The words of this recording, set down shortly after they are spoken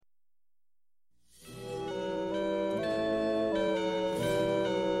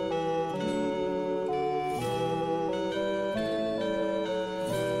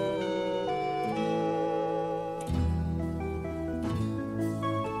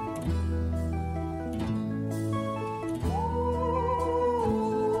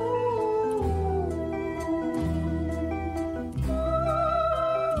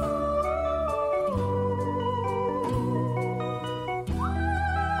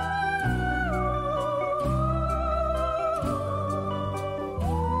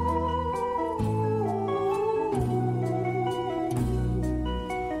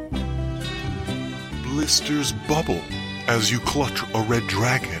blisters bubble as you clutch a red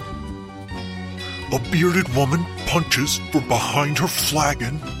dragon. A bearded woman punches from behind her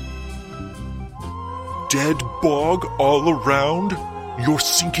flagon. Dead bog all around, you're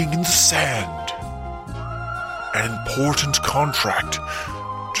sinking in the sand. An important contract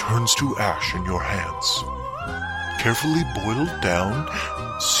turns to ash in your hands. Carefully boiled down,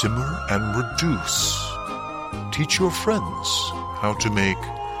 simmer and reduce. Teach your friends how to make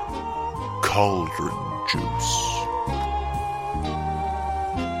cauldron juice.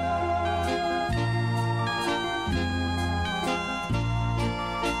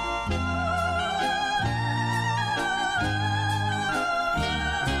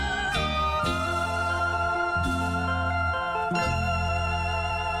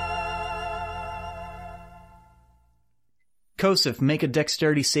 Kosef, make a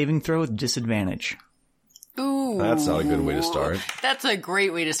dexterity saving throw with disadvantage. Ooh. That's not a good way to start. That's a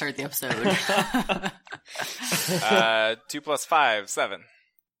great way to start the episode. 2 + 5, 7.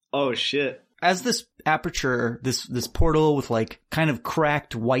 Oh, shit. As this aperture, this portal with like kind of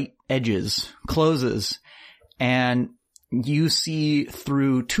cracked white edges closes, and you see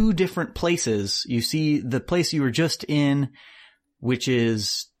through two different places. You see the place you were just in, which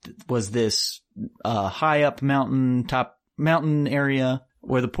was this high up mountain area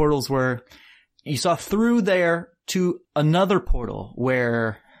where the portals were. You saw through there to another portal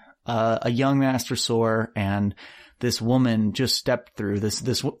where a young Master Sor and this woman just stepped through.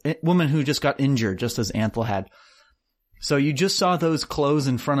 This woman who just got injured, just as Anthel had. So you just saw those close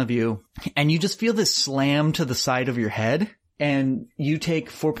in front of you, and you just feel this slam to the side of your head, and you take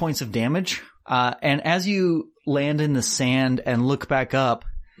 4 points of damage. And as you land in the sand and look back up,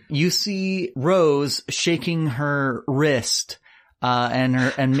 you see Rose shaking her wrist,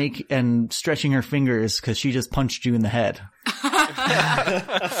 and stretching her fingers because she just punched you in the head.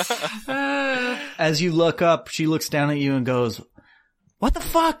 As you look up, she looks down at you and goes, "What the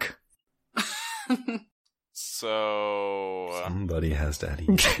fuck?" So somebody has daddy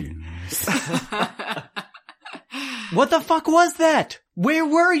issues. What the fuck was that? Where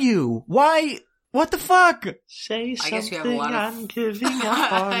were you? Why? What the fuck? Say something, I guess we have a lot of... I'm giving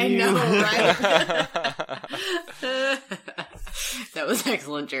up on I you. know, right? That was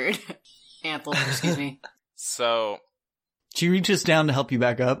excellent, Jared. Anthel, excuse me. So She reaches down to help you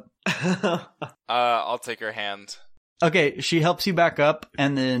back up. I'll take her hand. Okay, she helps you back up,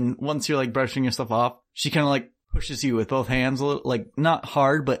 and then once you're like brushing yourself off, she kind of like pushes you with both hands, a little, like not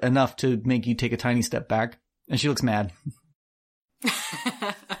hard, but enough to make you take a tiny step back. And she looks mad.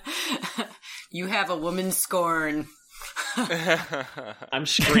 You have a woman's scorn. I'm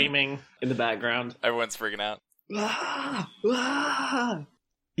screaming in the background. Everyone's freaking out.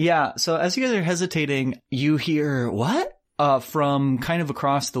 Yeah, so as you guys are hesitating, you hear, "What?" From kind of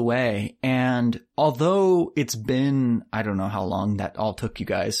across the way. And although it's been, I don't know how long that all took you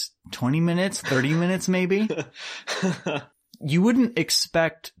guys, 20 minutes, 30 minutes maybe? You wouldn't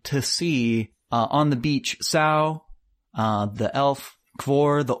expect to see on the beach Sao, the elf,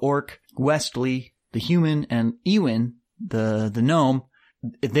 Kvor, the orc, Westley, the human, and Ewan, the gnome.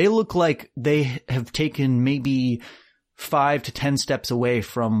 They look like they have taken maybe 5 to 10 steps away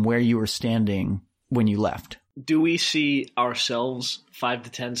from where you were standing when you left. Do we see ourselves 5 to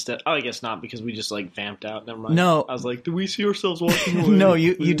 10 steps? Oh, I guess not, because we just like vamped out. Never mind. No. I was like, do we see ourselves walking away? No,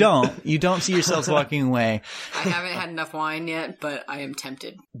 you don't. You don't see yourselves walking away. I haven't had enough wine yet, but I am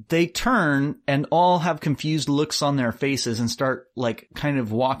tempted. They turn and all have confused looks on their faces and start like kind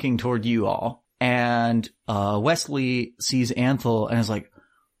of walking toward you all. And Wesley sees Anthel and is like,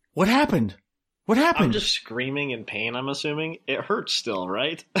 "What happened? What happened?" I'm just screaming in pain, I'm assuming. It hurts still,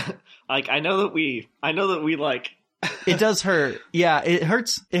 right? Like, I know that we like... It does hurt. Yeah, it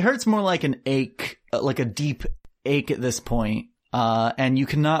hurts. It hurts more like an ache, like a deep ache at this point. And you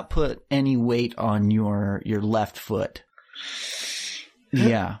cannot put any weight on your left foot.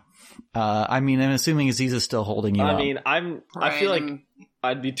 Yeah. I mean, I'm assuming Aziza's still holding you up. I mean, I feel Right. like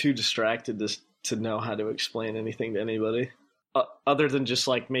I'd be too distracted to know how to explain anything to anybody. Other than just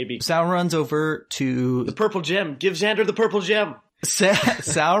like maybe... Sal runs over to... The purple gem! Give Xander the purple gem!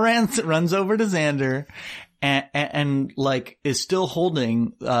 Sal runs over to Xander and like is still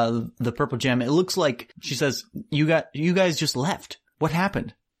holding the purple gem. It looks like she says, you guys just left. What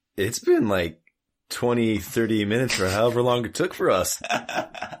happened?" It's been like 20, 30 minutes or however long it took for us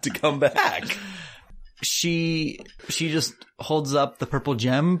to come back. She just holds up the purple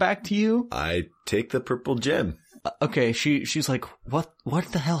gem back to you. I take the purple gem. Okay, she's like, what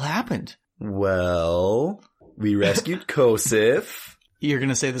the hell happened? Well, we rescued Kosef. You're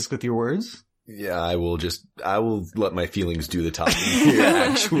gonna say this with your words? Yeah, I will let my feelings do the talking here,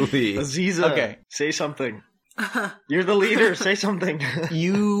 actually. Aziza, say something. You're the leader. Say something.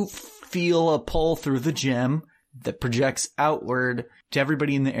 You feel a pull through the gem that projects outward to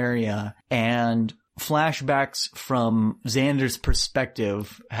everybody in the area, and flashbacks from Xander's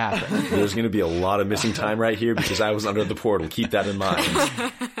perspective happen. There's going to be a lot of missing time right here because I was under the portal. Keep that in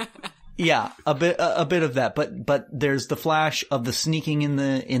mind. Yeah, a bit of that, but there's the flash of the sneaking in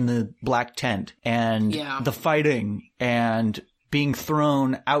the black tent and the fighting and being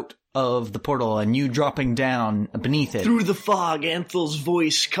thrown out of the portal and you dropping down beneath it. Through the fog, Anthel's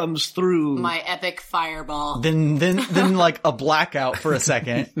voice comes through. My epic fireball. Then like a blackout for a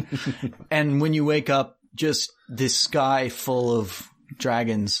second. And when you wake up, just this sky full of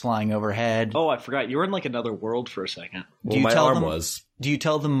dragons flying overhead. Oh, I forgot. You were in like another world for a second. Well, my arm was. Do you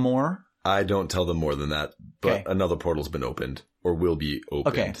tell them more? I don't tell them more than that, but another portal's been opened or will be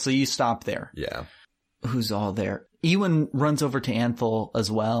opened. Okay, so you stop there. Yeah. Who's all there? Ewan runs over to Anthel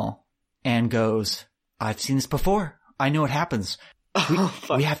as well and goes, I've seen this before. I know what happens.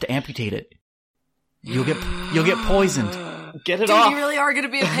 We have to amputate it. You'll get poisoned. Get it Dude, off. you really are going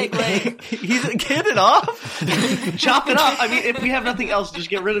to be a pig leg. Get it off? Chop it off. I mean, if we have nothing else, just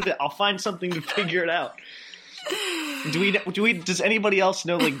get rid of it. I'll find something to figure it out. Does anybody else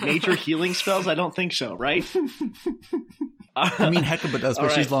know like major healing spells? I don't think so, right? I mean, Hecuba does,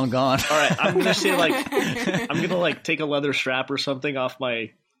 but she's long gone. All right, I'm gonna say I'm gonna take a leather strap or something off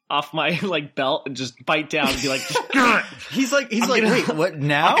my like belt and just bite down and be like, he's like, wait, what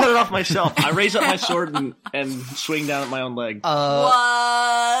now? I'll cut it off myself. I raise up my sword and swing down at my own leg.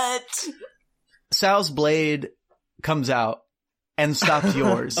 What? Sal's blade comes out and stops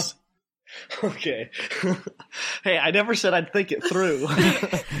yours. Okay. Hey, I never said I'd think it through.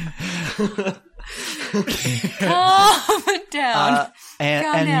 Calm down.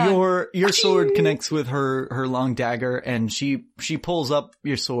 And your sword connects with her long dagger, and she pulls up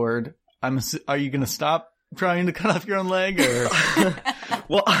your sword. Are you gonna stop trying to cut off your own leg, or?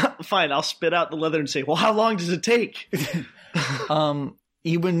 Well, fine. I'll spit out the leather and say, "Well, how long does it take?"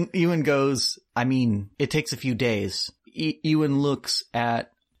 Ewan goes, I mean, it takes a few days. Ewan looks at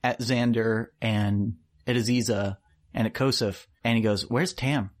Xander and at Aziza and at Kosef, and he goes, "Where's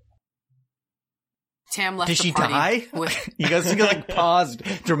Tam? Tam left Did the she party die?" with- He like paused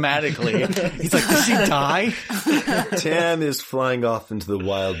dramatically. He's like, "Did she die?" Tam is flying off into the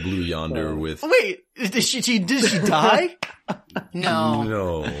wild blue yonder with... Wait, did she die?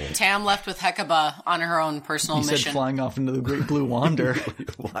 No. Tam left with Hecuba on her own personal He mission. said flying off into the great blue wander.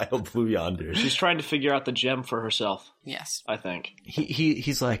 Wild blue yonder. She's trying to figure out the gem for herself. Yes. I think.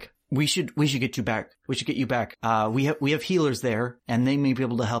 He's like, we should get you back. We should get you back. We have healers there, and they may be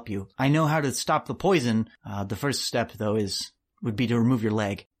able to help you. I know how to stop the poison. The first step, though, would be to remove your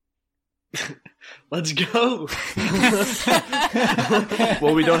leg. Let's go.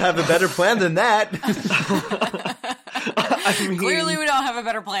 Well, we don't have a better plan than that. I mean, Clearly we don't have a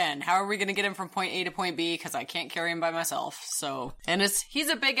better plan. How are we going to get him from point A to point B? Because I can't carry him by myself. So, and he's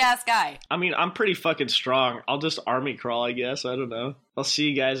a big ass guy. I mean, I'm pretty fucking strong. I'll just army crawl, I guess. I don't know. I'll see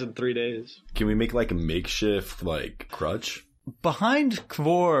you guys in 3 days. Can we make like a makeshift like crutch? Behind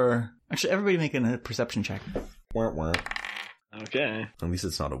Kvor, actually, everybody making a perception check. Okay. At least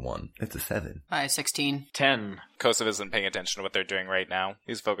it's not a 1. It's a 7. 16. 10. Kosov isn't paying attention to what they're doing right now.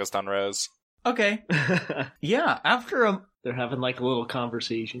 He's focused on Rose. Okay. Yeah, They're having like a little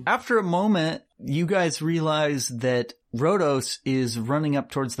conversation. after a moment, you guys realize that Rhodos is running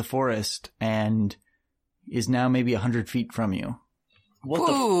up towards the forest and is now maybe 100 feet from you. What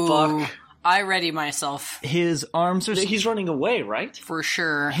Ooh, the fuck? I ready myself. His arms are He's running away, right? For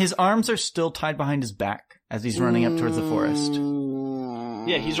sure. his arms are still tied behind his back as he's running up towards the forest.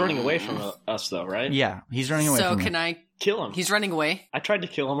 Yeah, he's running away from us though, right? Yeah, he's running away So from can you. I... Kill him. He's running away. I tried to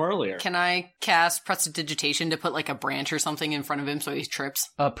kill him earlier. Can I cast Prestidigitation to put like a branch or something in front of him so he trips?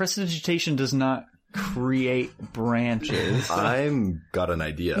 Prestidigitation does not create branches. I'm got an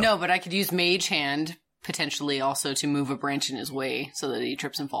idea. No, but I could use Mage Hand potentially also to move a branch in his way so that he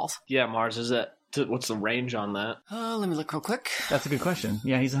trips and falls. Yeah, Mars, what's the range on that? Let me look real quick. That's a good question.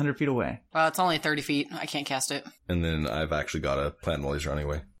 Yeah, he's 100 feet away. It's only 30 feet. I can't cast it. And then I've actually got a plan while he's running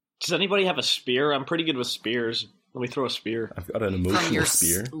away. Does anybody have a spear? I'm pretty good with spears. Let me throw a spear. I've got an From emotional your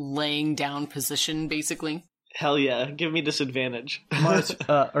spear. laying down position, basically. Hell yeah, give me disadvantage. Mars,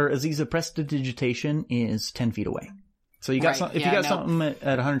 or Aziza, Prestidigitation is 10 feet away. So you got Right, if you got something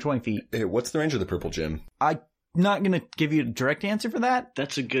at 120 feet, Hey, what's the range of the purple gem? I'm not going to give you a direct answer for that.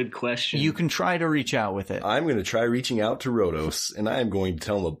 That's a good question. You can try to reach out with it. I'm going to try reaching out to Rhodos, and I am going to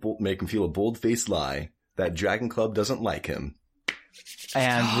tell him make him feel a bold-faced lie that Dragon Club doesn't like him.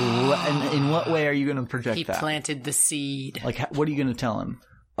 And in what way are you going to project He that? planted the seed. Like, what are you going to tell him?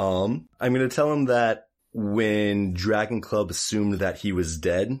 I'm going to tell him that when Dragon Club assumed that he was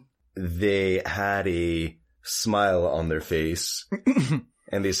dead, they had a smile on their face,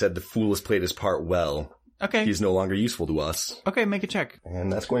 and they said the fool has played his part well. Okay. He's no longer useful to us. Okay, make a check.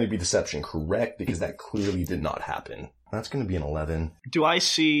 And that's going to be deception, correct? Because that clearly did not happen. That's going to be an 11. Do I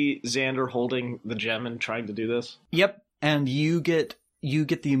see Xander holding the gem and trying to do this? Yep. And you get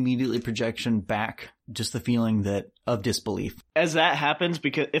the immediately projection back, just the feeling of disbelief. As that happens,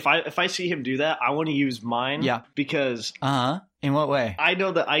 because if I see him do that, I want to use mine. Yeah. Because In what way? I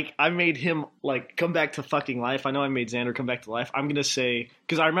know that I made him like come back to fucking life. I know I made Xander come back to life. I'm gonna say,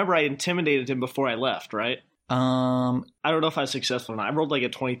 because I remember I intimidated him before I left, right? I don't know if I was successful or not. I rolled like a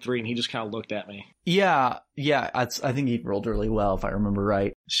 23 and he just kind of looked at me. Yeah. I think he rolled really well, if I remember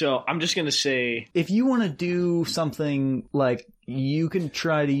right. So I'm just gonna say, If you want to do something like, you can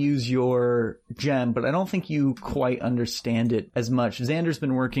try to use your gem, but I don't think you quite understand it as much. Xander's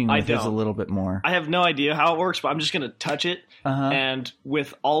been working with his a little bit more. I have no idea how it works, but I'm just gonna touch it. And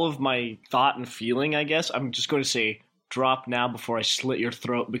with all of my thought and feeling, I guess, I'm just going to say, drop now before I slit your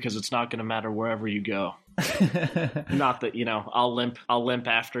throat, because it's not going to matter wherever you go. Not that, I'll limp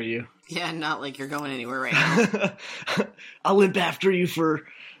after you. Yeah, not like you're going anywhere right now. I'll limp after you for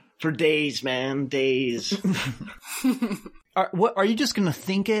days, man, days. Are you just gonna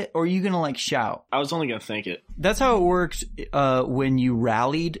think it, or are you gonna like shout? I was only gonna think it. That's how it worked when you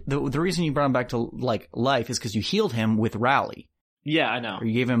rallied. The reason you brought him back to like life is because you healed him with rally. Yeah, I know. Or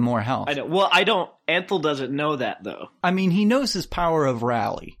you gave him more health. I know. Well, I don't. Anthel doesn't know that though. I mean, he knows his power of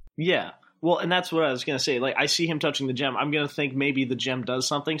rally. Yeah. Well, and that's what I was gonna say. Like, I see him touching the gem. I'm gonna think maybe the gem does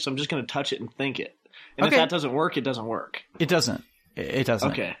something, so I'm just gonna touch it and think it. And if that doesn't work, it doesn't work. It doesn't. It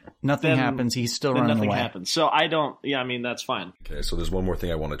doesn't. Okay. Nothing happens. He's still running nothing away. happens. So I don't. Yeah, I mean that's fine. Okay, so there's one more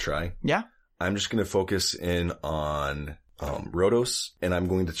thing I want to try. Yeah. I'm just going to focus in on Rhodos, and I'm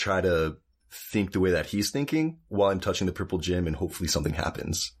going to try to think the way that he's thinking while I'm touching the purple gem, and hopefully something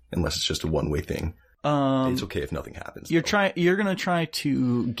happens, unless it's just a one-way thing. It's okay if nothing happens. You're going to try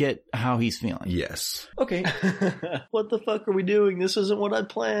to get how he's feeling. Yes. Okay. What the fuck are we doing? This isn't what I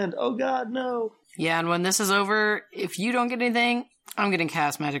planned. Oh God, no. Yeah, and when this is over, if you don't get anything, I'm gonna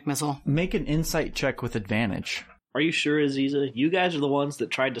cast Magic Missile. Make an insight check with advantage. Are you sure, Aziza? You guys are the ones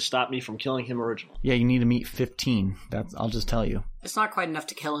that tried to stop me from killing him originally. Yeah, you need to meet 15. I'll just tell you. It's not quite enough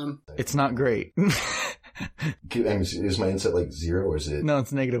to kill him. It's not great. Is my insight like 0 or is it? No,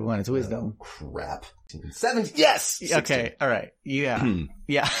 it's -1. It's wisdom. Crap. 17. Yes! 16. Okay, alright. Yeah.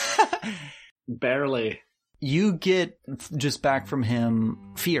 Yeah. Barely. You get just back from him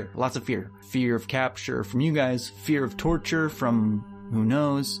fear. Lots of fear. Fear of capture from you guys. Fear of torture from who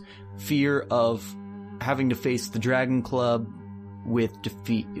knows. Fear of having to face the Dragon Club with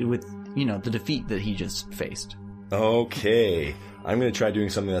defeat, the defeat that he just faced. Okay. I'm going to try doing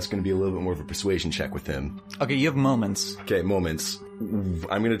something that's going to be a little bit more of a persuasion check with him. Okay, you have moments. Okay, moments. I'm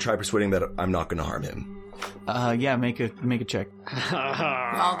going to try persuading that I'm not going to harm him. Yeah, make a check.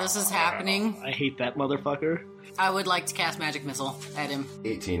 While this is happening, I hate that motherfucker. I would like to cast Magic Missile at him.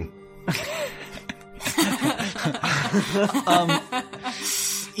 18.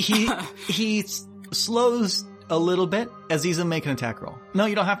 He slows a little bit. Aziza, make an attack roll. No,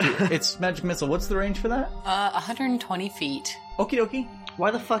 you don't have to. It's Magic Missile. What's the range for that? 120 feet. Okie dokie.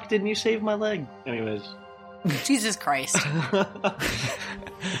 Why the fuck didn't you save my leg? Anyways. Jesus Christ.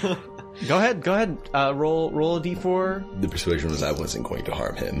 Go ahead. Roll a d4. The persuasion was I wasn't going to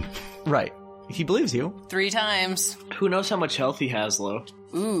harm him. Right. He believes you. 3 times. Who knows how much health he has, though?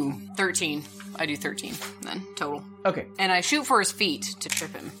 Ooh, 13. I do 13 then, total. Okay. And I shoot for his feet to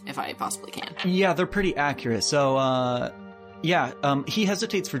trip him, if I possibly can. Yeah, they're pretty accurate. So, he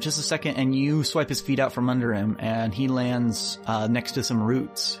hesitates for just a second, and you swipe his feet out from under him, and he lands next to some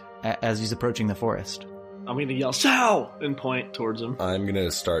roots as he's approaching the forest. I'm going to yell, "Sal!" and point towards him. I'm going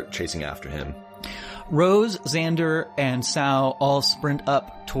to start chasing after him. Rose, Xander, and Sal all sprint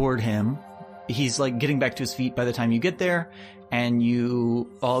up toward him. He's like getting back to his feet by the time you get there, and you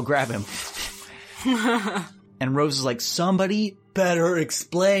all grab him. And Rose is like, somebody better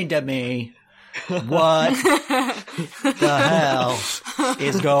explain to me what the hell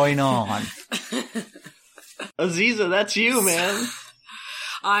is going on. Aziza, that's you, man.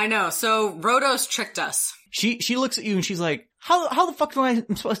 I know. So Rhodos tricked us. She looks at you and she's like, how the fuck am I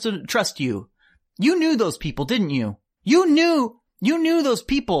supposed to trust you? You knew those people, didn't you? You knew those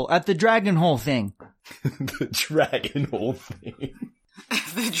people at the Dragon Hole thing. The Dragon Hole thing.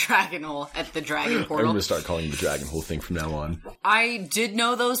 The Dragon Hole at the Dragon I'm Portal. going to start calling the Dragon Hole thing from now on. I did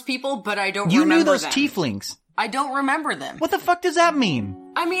know those people, but I don't You remember knew those them. tieflings. I don't remember them. What the fuck does that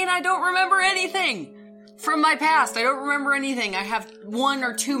mean? I mean, I don't remember anything from my past. I don't remember anything. I have 1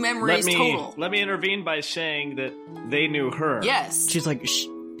 or 2 memories total. Let me intervene by saying that they knew her. Yes. She's like,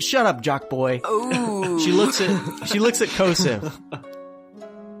 shut up, jock boy. Ooh. She looks at Kosif.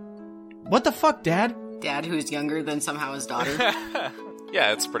 What the fuck, Dad? Dad, who's younger than somehow his daughter.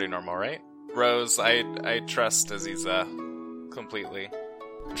 Yeah, it's pretty normal, right? Rose, I trust Aziza completely.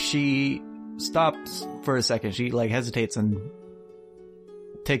 She stops for a second. She like hesitates and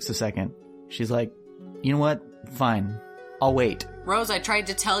takes a second. She's like, you know what? Fine. I'll wait. Rose, I tried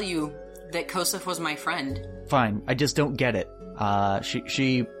to tell you that Kosif was my friend. Fine. I just don't get it.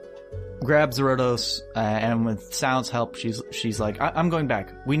 She grabs Rhodos, and with Sal's help, she's like, I'm going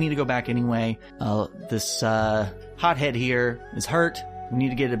back. We need to go back anyway. This hothead here is hurt. We need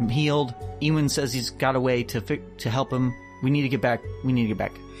to get him healed. Ewan says he's got a way to help him. We need to get back.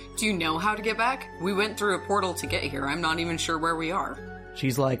 Do you know how to get back? We went through a portal to get here. I'm not even sure where we are.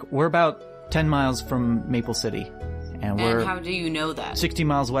 She's like, we're about 10 miles from Maple City. And we're how do you know that? 60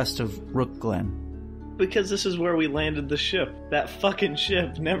 miles west of Rook Glen. Because this is where we landed the ship. That fucking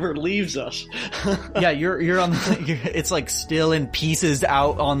ship never leaves us. Yeah, you're on the, it's like still in pieces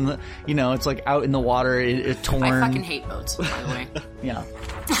out on the, it's like out in the water, it torn. I fucking hate boats, by the way. Yeah.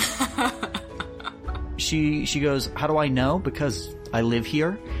 She goes, how do I know? Because I live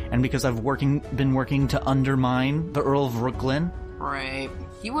here, and because I've been working to undermine the Earl of Rook Glen. Right.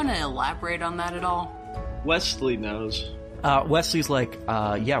 You want to elaborate on that at all? Wesley knows. Wesley's like,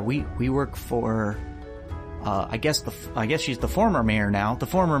 yeah, we work for, I guess she's the former mayor now, the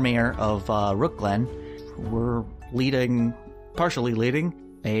former mayor of Rook Glen. We're partially leading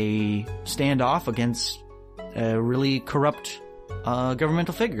a standoff against a really corrupt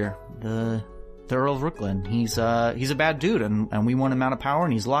governmental figure, the Earl of Rook Glen. He's a bad dude, and we want him out of power,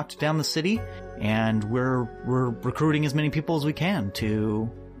 and he's locked down the city, and we're recruiting as many people as we can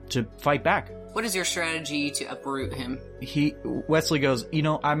to fight back. What is your strategy to uproot him? Wesley goes,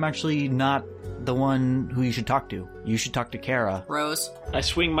 I'm actually not the one who you should talk to. You should talk to Kara. Rose? I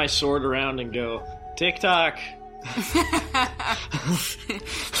swing my sword around and go, tick-tock.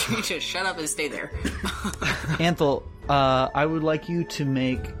 You just shut up and stay there. Anthel, I would like you to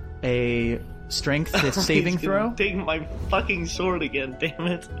make a strength saving throw. Take my fucking sword again, damn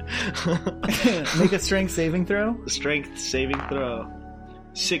it. Make a strength saving throw. Strength saving throw.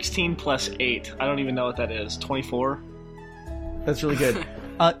 16 plus 8. I don't even know what that is. 24? That's really good.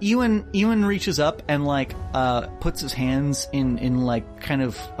 Ewan reaches up and puts his hands in kind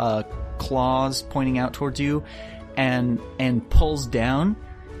of claws pointing out towards you and pulls down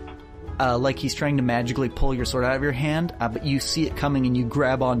like he's trying to magically pull your sword out of your hand, but you see it coming and you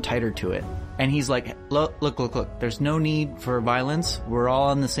grab on tighter to it. And he's like, look, there's no need for violence. We're all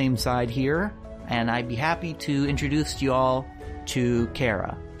on the same side here, and I'd be happy to introduce you all to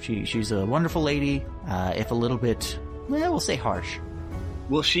Kara. She's a wonderful lady, if a little bit, we'll say harsh.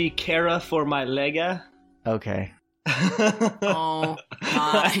 Will she Kara for my lega? Okay. Oh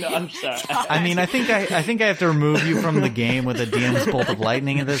my! No, I'm sorry. I mean, I think I have to remove you from the game with a DM's bolt of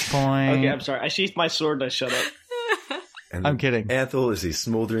lightning at this point. Okay, I'm sorry. I sheathed my sword and I shut up. And I'm kidding. Anthel is a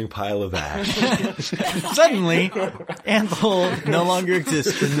smoldering pile of ash. Suddenly, Anthel no longer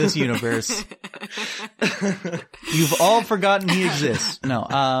exists in this universe. You've all forgotten he exists.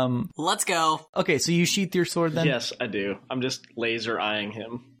 No, Let's go. Okay, so you sheath your sword then? Yes, I do. I'm just laser eyeing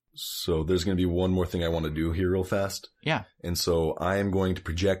him. So there's going to be one more thing I want to do here real fast. Yeah. And so I am going to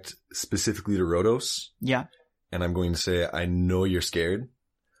project specifically to Rhodos. Yeah. And I'm going to say, I know you're scared,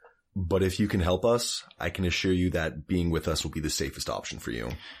 but if you can help us, I can assure you that being with us will be the safest option for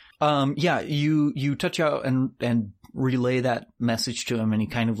you. Yeah, you touch out and relay that message to him, and he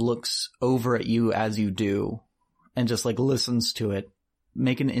kind of looks over at you as you do and just listens to it.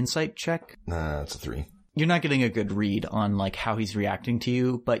 Make an insight check. Nah, it's a 3. You're not getting a good read on how he's reacting to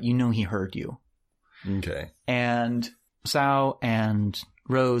you, but you know he heard you. Okay. And Sao and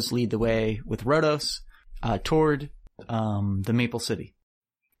Rose lead the way with Rhodos toward the Maple City.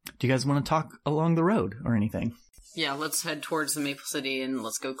 Do you guys want to talk along the road or anything? Yeah, let's head towards the Maple City and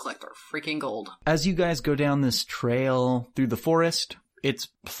let's go collect our freaking gold. As you guys go down this trail through the forest, it's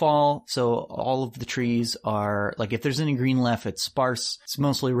fall, so all of the trees are, if there's any green left, it's sparse. It's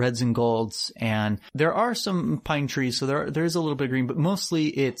mostly reds and golds, and there are some pine trees, so there is a little bit of green, but mostly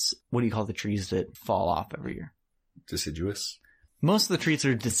it's, what do you call the trees that fall off every year? Deciduous? Most of the trees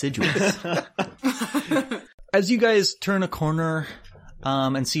are deciduous. As you guys turn a corner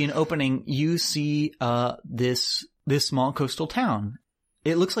and see an opening, you see this small coastal town.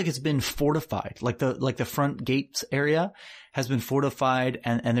 it looks like it's been fortified. Like the front gates area has been fortified,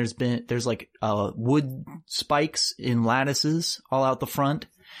 and there's like wood spikes in lattices all out the front.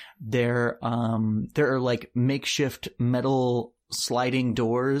 There are like makeshift metal sliding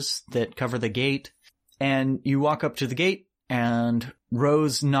doors that cover the gate. And you walk up to the gate, and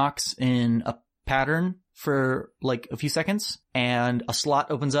Rose knocks in a pattern for like a few seconds, and a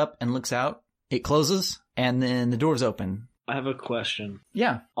slot opens up and looks out. It closes, and then the doors open. I have a question.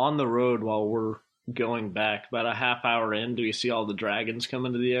 Yeah. On the road while we're going back, about a half hour in, do you see all the dragons come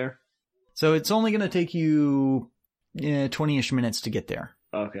into the air? So it's only going to take you 20-ish minutes to get there.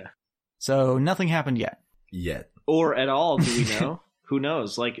 Okay. So nothing happened yet. Yet. Or at all, do we know? Who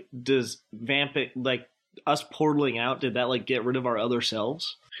knows? Like, does Vampik, like, us portaling out, did that, like, get rid of our other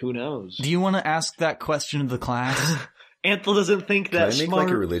selves? Who knows? Do you want to ask that question of the class? Anthel doesn't think that Can I make smart.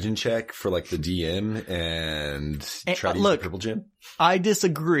 like a religion check for like the DM and try to use look, the purple gem? I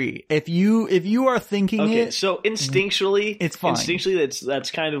disagree. If you are thinking Okay, it, so instinctually, it's fine. Instinctually,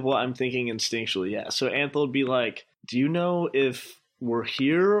 that's kind of what I'm thinking instinctually, yeah. So Anthel would be like, do you know if we're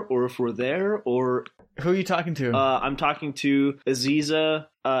here or if we're there? Or who are you talking to? I'm talking to Aziza,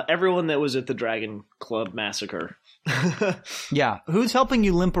 everyone that was at the Dragon Club massacre. Yeah. Who's helping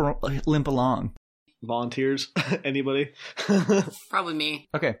you limp along? Volunteers? Anybody? Probably me.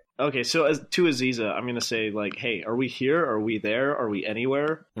 Okay. Okay, so to Aziza, I'm going to say, like, hey, are we here? Are we there? Are we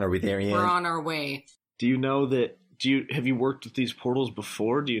anywhere? Are we there yet? We're on our way. Do you know that, have you worked with these portals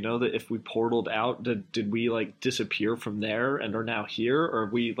before? Do you know that if we portaled out, did we, like, disappear from there and are now here?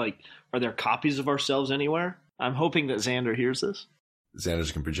 Or are there copies of ourselves anywhere? I'm hoping that Xander hears this.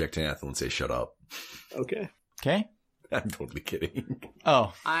 Xander's can project to Athel and say, shut up. Okay. Okay. I'm totally kidding.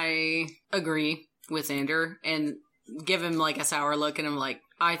 Oh. I agree with Xander and give him like a sour look, and I'm like,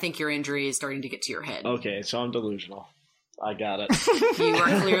 I think your injury is starting to get to your head. Okay, so I'm delusional. I got it. You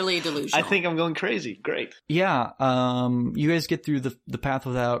are clearly delusional. I think I'm going crazy. Great. Yeah. You guys get through the path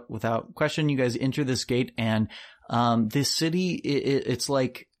without question. You guys enter this gate, and this city, it's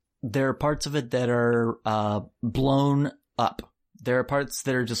like there are parts of it that are blown up. There are parts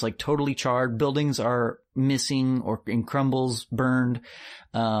that are just like totally charred. Buildings are missing or in crumbles, burned,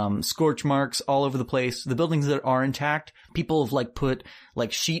 scorch marks all over the place. The buildings that are intact, people have like put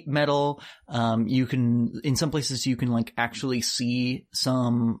like sheet metal. In some places you can like actually see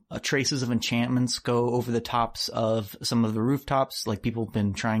some traces of enchantments go over the tops of some of the rooftops. Like people have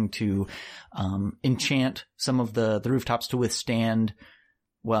been trying to, enchant some of the rooftops to withstand,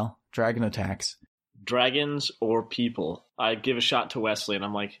 well, dragon attacks. Dragons or people? I give a shot to Wesley, and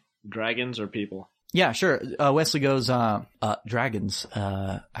I'm like, dragons or people? Yeah, sure. Wesley goes, dragons.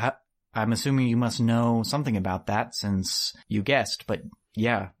 I'm assuming you must know something about that since you guessed, but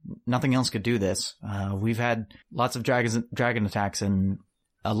yeah, nothing else could do this. We've had lots of dragon attacks, and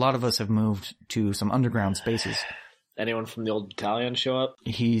a lot of us have moved to some underground spaces. Anyone from the old battalion show up?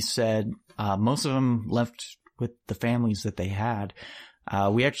 He said, most of them left with the families that they had.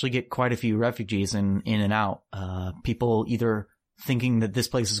 We actually get quite a few refugees in and out. People either thinking that this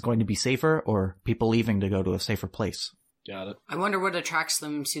place is going to be safer or people leaving to go to a safer place. Got it. I wonder what attracts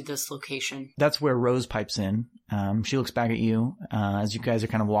them to this location. That's where Rose pipes in. She looks back at you as you guys are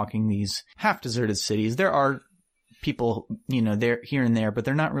kind of walking these half-deserted cities. There are people, there here and there, but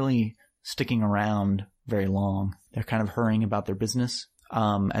they're not really sticking around very long. They're kind of hurrying about their business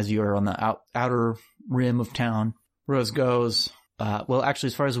as you are on the outer rim of town. Rose goes, well, actually,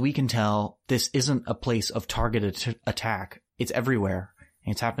 as far as we can tell, this isn't a place of targeted attack. It's everywhere.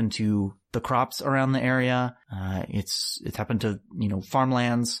 It's happened to the crops around the area. It's happened to,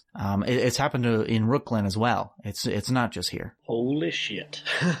 farmlands. It's happened to in Rookland as well. It's not just here. Holy shit.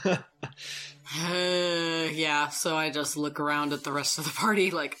 Yeah, so I just look around at the rest of the party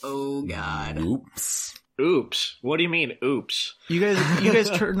like, oh god. Oops. Oops. What do you mean, oops? You guys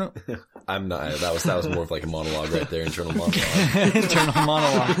turn. I'm not. That was more of like a monologue right there. Internal monologue. Internal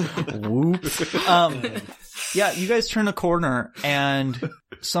monologue. Whoops. Yeah, you guys turn a corner and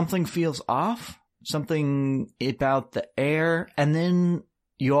something feels off. Something about the air, and then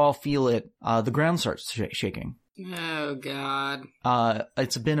you all feel it. The ground starts shaking. Oh god.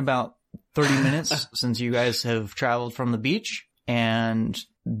 It's been about 30 minutes since you guys have traveled from the beach, and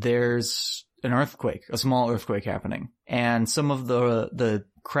there's an earthquake, a small earthquake happening. And some of the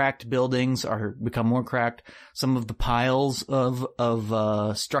cracked buildings are become more cracked. Some of the piles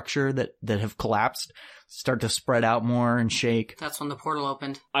of structure that have collapsed start to spread out more and shake. That's when the portal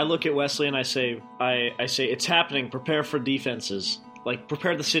opened. I look at Wesley and I say, it's happening. Prepare for defenses. Like,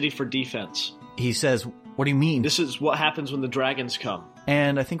 prepare the city for defense. He says, what do you mean? This is what happens when the dragons come.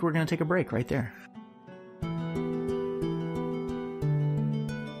 And I think we're going to take a break right there.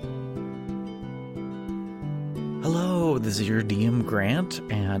 this is your DM Grant,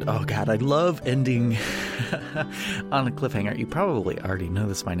 and oh god, I love ending on a cliffhanger. You probably already know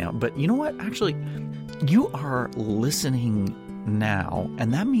this by now, but you know what? Actually, you are listening now,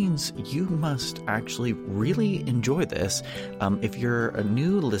 and that means you must actually really enjoy this. If you're a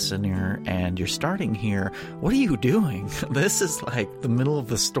new listener and you're starting here, what are you doing? This is like the middle of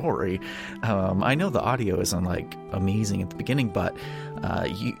the story. I know the audio isn't like amazing at the beginning, but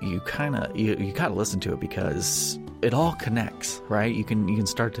you gotta listen to it because it all connects, right? You can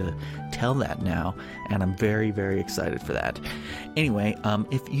start to tell that now, and I'm very, very excited for that. Anyway,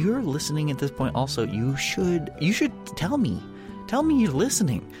 if you're listening at this point, also you should tell me. Tell me you're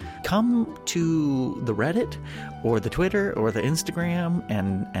listening. Come to the Reddit or the Twitter or the Instagram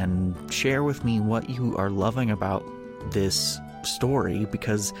and share with me what you are loving about this story,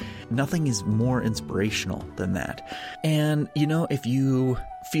 because nothing is more inspirational than that. And, you know, if you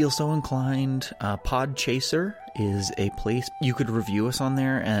feel so inclined, Podchaser is a place you could review us on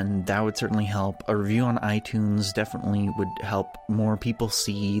there, and that would certainly help. A review on iTunes definitely would help more people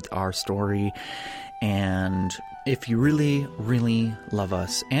see our story. And if you really, really love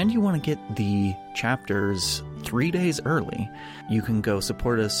us and you want to get the chapters 3 days early, you can go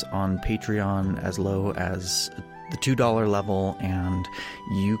support us on Patreon as low as the $2 level, and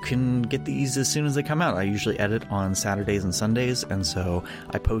you can get these as soon as they come out. I usually edit on Saturdays and Sundays, and so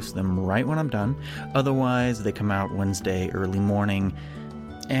I post them right when I'm done. Otherwise, they come out Wednesday early morning.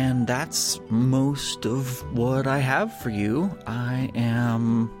 And that's most of what I have for you. I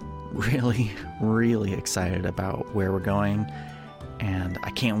am really, really excited about where we're going, and I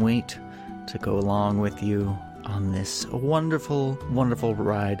can't wait to go along with you on this wonderful, wonderful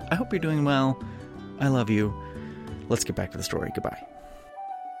ride. I hope you're doing well. I love you. Let's get back to the story. Goodbye.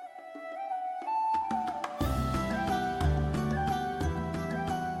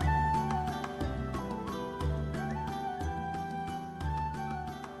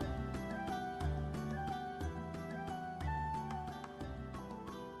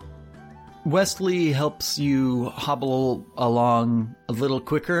 Wesley helps you hobble along a little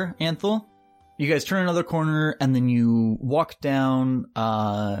quicker, Anthel. You guys turn another corner, and then you walk down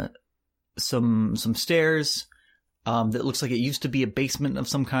some stairs that looks like it used to be a basement of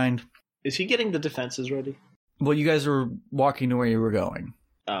some kind. Is he getting the defenses ready? Well, you guys are walking to where you were going.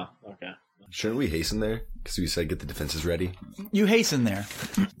 Oh, okay. Shouldn't we hasten there? Because we said get the defenses ready. You hasten there.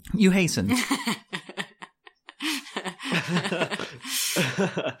 You hasten.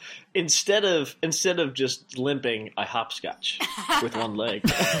 Instead of just limping, I hopscotch with one leg.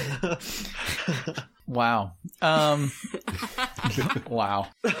 Wow. Wow.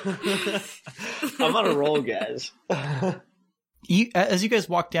 I'm on a roll, guys. As you guys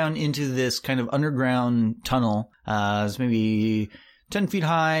walk down into this kind of underground tunnel, it's maybe 10 feet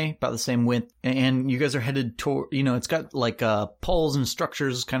high, about the same width, and you guys are headed toward, it's got like poles and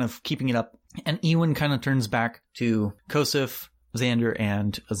structures kind of keeping it up. And Ewan kind of turns back to Kosif, Xander,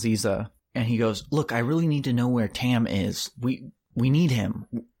 and Aziza, and he goes, "Look, I really need to know where Tam is. We need him.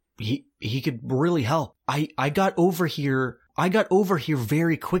 He could really help. I got over here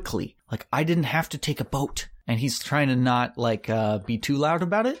very quickly. Like, I didn't have to take a boat." And he's trying to not be too loud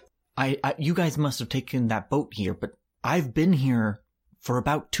about it. You guys must have taken that boat here, but I've been here for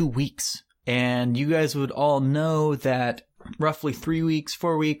about 2 weeks, and you guys would all know that roughly 3 weeks,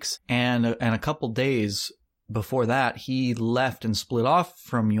 4 weeks, and a couple days before that, he left and split off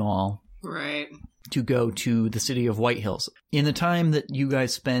from you all. Right. To go to the city of White Hills. In the time that you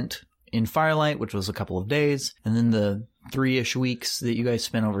guys spent in Firelight, which was a couple of days, and then the 3-ish weeks that you guys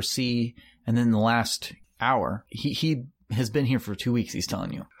spent overseas, and then the last hour, he has been here for 2 weeks, he's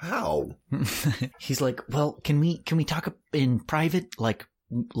telling you. How? He's like, "Well, can we talk in private,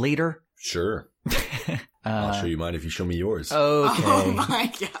 later?" Sure. I'll show you mine if you show me yours. Okay. Oh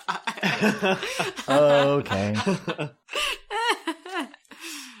my god. Okay.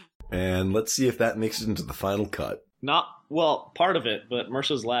 And let's see if that makes it into the final cut. Part of it, but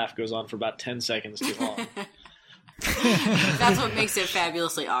Mercer's laugh goes on for about 10 seconds too long. That's what makes it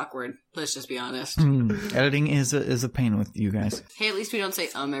fabulously awkward. Let's just be honest. Editing is a pain with you guys. Hey, at least we don't say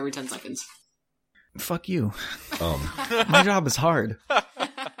every 10 seconds. Fuck you. My job is hard.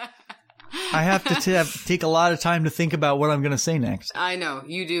 I have to take a lot of time to think about what I'm going to say next. I know.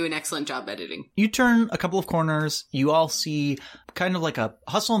 You do an excellent job editing. You turn a couple of corners. You all see kind of like a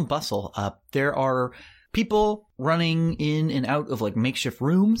hustle and bustle. There are people running in and out of makeshift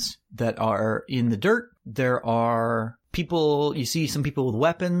rooms that are in the dirt. There are people, you see some people with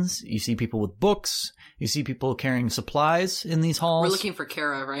weapons. You see people with books. You see people carrying supplies in these halls. We're looking for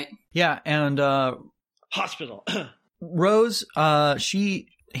Kara, right? Yeah, and hospital. Rose, she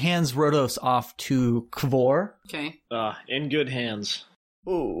hands Rhodos off to Kvor. Okay. In good hands.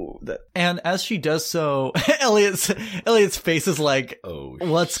 Oh, and as she does so, Elliot's face is like, Oh,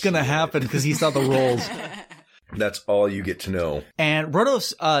 what's gonna happen? Because he saw the rolls. That's all you get to know. And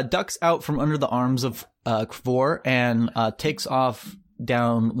Rhodos ducks out from under the arms of Kvor and takes off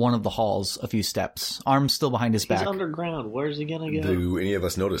down one of the halls a few steps, arms still behind his back. He's underground. Where's he gonna go? Do any of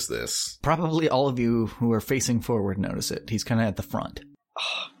us notice this? Probably all of you who are facing forward notice it. He's kind of at the front.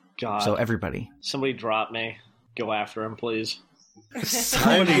 Oh, God. So everybody. Somebody drop me. Go after him, please.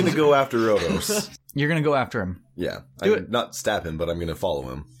 I'm going to go after Rhodos. You're going to go after him. Yeah. Do it. Not stab him, but I'm going to follow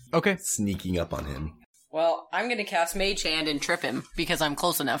him. Okay. Sneaking up on him. Well, I'm gonna cast Mage Hand and trip him, because I'm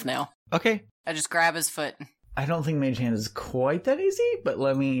close enough now. Okay. I just grab his foot. I don't think Mage Hand is quite that easy, but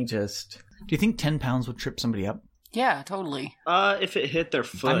let me just... Do you think 10 pounds would trip somebody up? Yeah, totally. If it hit their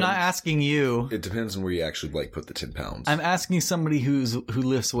foot. I'm not asking you. It depends on where you actually, put the 10 pounds. I'm asking somebody who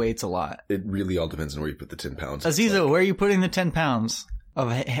lifts weights a lot. It really all depends on where you put the 10 pounds. Aziza, where are you putting the 10 pounds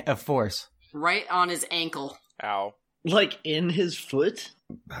of force? Right on his ankle. Ow. Like in his foot?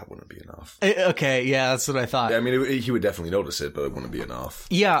 That wouldn't be enough. Okay, yeah, that's what I thought. I mean, he would definitely notice it, but it wouldn't be enough.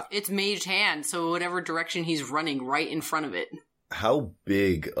 Yeah. It's Mage Hand, so whatever direction he's running, right in front of it. How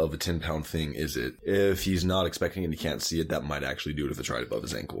big of a 10-pound thing is it? If he's not expecting it and he can't see it, that might actually do it if it's right above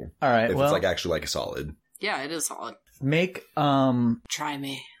his ankle. All right, if well... it's actually a solid. Yeah, it is solid. Make, Try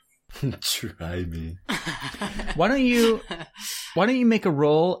me. Try me. Why don't you make a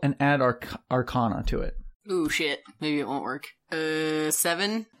roll and add Arcana to it? Ooh, shit. Maybe it won't work.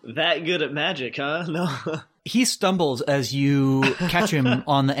 7? That good at magic, huh? No. He stumbles as you catch him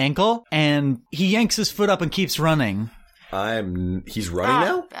on the ankle, and he yanks his foot up and keeps running. He's running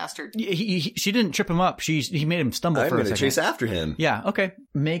now? Bastard. She didn't trip him up. He made him stumble for a second. I'm going to chase after him. Yeah, okay.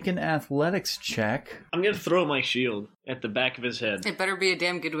 Make an athletics check. I'm going to throw my shield at the back of his head. It better be a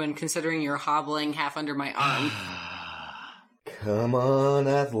damn good one, considering you're hobbling half under my arm. Come on,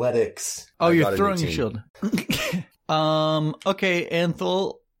 athletics. Oh, you're throwing your shield. Okay,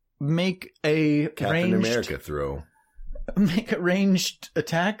 Anthel, make a Captain America throw. Make a ranged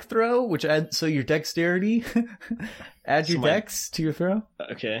attack throw, which adds, so your dexterity. Add your dex to your throw.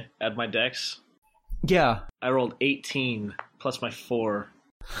 Okay, add my dex. Yeah. I rolled 18 plus my 4.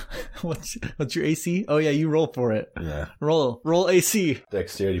 What's your AC? Oh yeah, you roll for it. Yeah. Roll AC.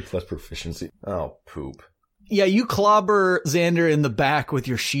 Dexterity plus proficiency. Oh, poop. Yeah, you clobber Xander in the back with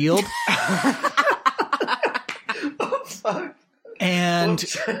your shield. Oh, fuck. And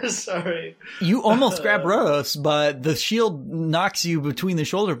sorry, you almost grab Rhodos, but the shield knocks you between the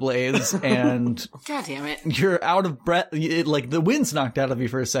shoulder blades, and God damn it, you're out of breath. Like the wind's knocked out of you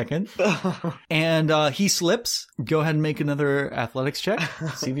for a second, and he slips. Go ahead and make another athletics check.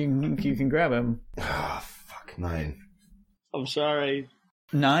 See if you can grab him. Ah, fuck, 9. I'm sorry.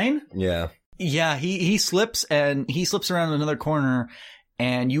 9? Yeah. Yeah, he slips, and he slips around another corner,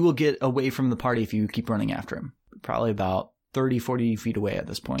 and you will get away from the party if you keep running after him. Probably about 30, 40 feet away at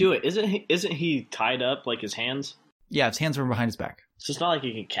this point. Do it. Isn't he tied up, like his hands? Yeah, his hands are behind his back. So it's not like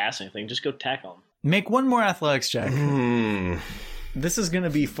he can cast anything. Just go tackle him. Make one more athletics check. This is going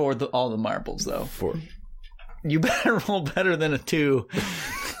to be for all the marbles, though. You better roll better than a 2.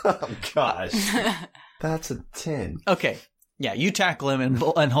 Oh, gosh. That's a 10. Okay. Yeah, you tackle him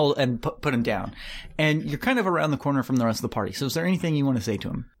and hold and put him down. And you're kind of around the corner from the rest of the party. So is there anything you want to say to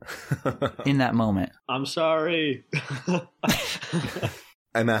him in that moment? I'm sorry.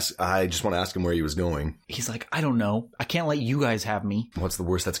 I just want to ask him where he was going. He's like, I don't know. I can't let you guys have me. What's the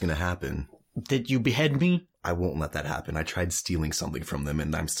worst that's going to happen? Did you behead me? I won't let that happen. I tried stealing something from them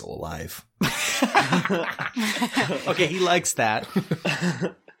and I'm still alive. Okay, he likes that.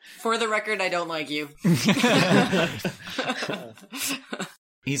 For the record, I don't like you.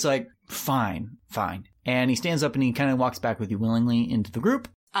 He's like, fine. And he stands up and he kind of walks back with you willingly into the group.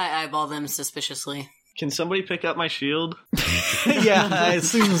 I eyeball them suspiciously. Can somebody pick up my shield? Yeah, I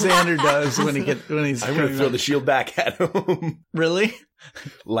assume Xander does when he's. I'm going to throw the shield back at him. Really?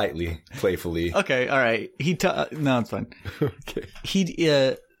 Lightly, playfully. Okay, all right. No, it's fine. Okay.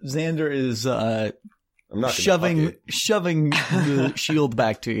 Xander is I'm not shoving the shield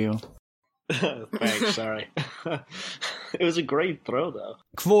back to you. Thanks, sorry. It was a great throw, though.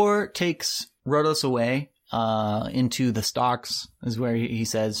 Kvor takes Rhodos away into the stocks, is where he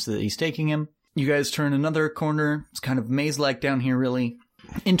says that he's taking him. You guys turn another corner. It's kind of maze-like down here, really,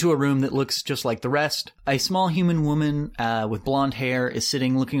 into a room that looks just like the rest. A small human woman with blonde hair is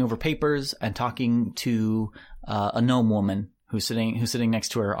sitting looking over papers and talking to a gnome woman who's sitting next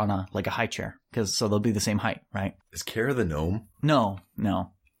to her on a high chair, so they'll be the same height, right? Is Kara the gnome? No,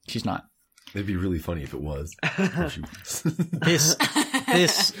 she's not. It'd be really funny if it was.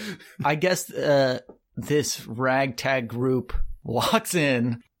 this ragtag group walks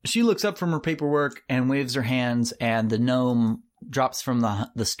in. She looks up from her paperwork and waves her hands, and the gnome drops from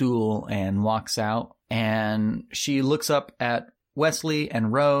the stool and walks out. And she looks up at Wesley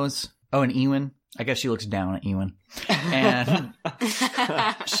and Rose. Oh, and Ewan. I guess she looks down at Ewan. And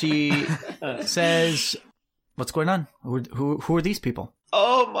she says, "What's going on? Who are these people?"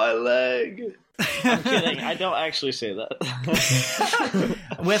 Oh, my leg. I'm kidding. I don't actually say that.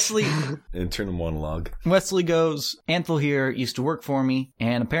 Wesley. Internal monologue. Wesley goes, "Anthel here used to work for me,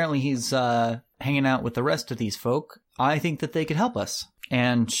 and apparently he's hanging out with the rest of these folk. I think that they could help us."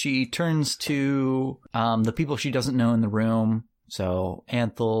 And she turns to the people she doesn't know in the room. So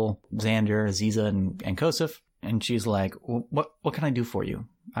Anthel, Xander, Aziza, and Kosef. And she's like, what can I do for you?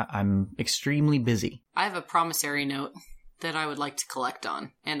 I'm extremely busy. I have a promissory note that I would like to collect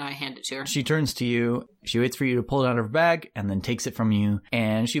on, and I hand it to her. She turns to you. She waits for you to pull it out of her bag and then takes it from you.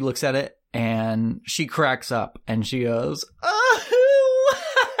 And she looks at it and she cracks up and she goes,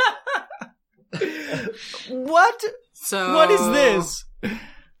 What? So What is this?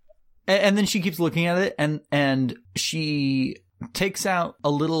 And then she keeps looking at it and she takes out a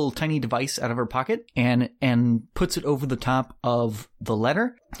little tiny device out of her pocket and puts it over the top of the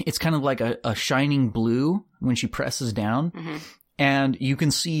letter. It's kind of like a shining blue when she presses down. Mm-hmm. And you can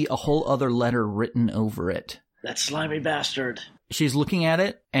see a whole other letter written over it. That slimy bastard. She's looking at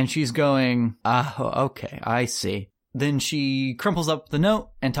it and she's going, okay, I see. Then she crumples up the note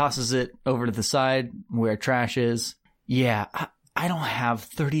and tosses it over to the side where trash is. Yeah, I don't have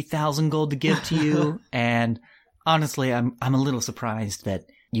 30,000 gold to give to you, and honestly, I'm a little surprised that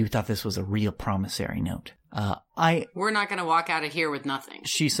you thought this was a real promissory note. We're not going to walk out of here with nothing.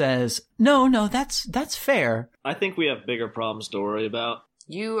 She says, No, that's fair. I think we have bigger problems to worry about.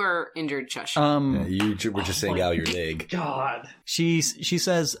 You are injured, Chush. You were just saying out your leg. God. She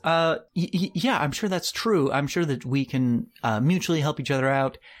says, yeah, I'm sure that's true. I'm sure that we can mutually help each other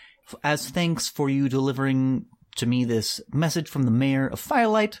out. As thanks for you delivering to me this message from the mayor of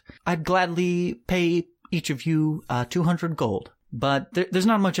Firelight, I'd gladly pay each of you 200 gold. But there's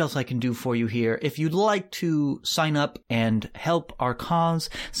not much else I can do for you here. If you'd like to sign up and help our cause,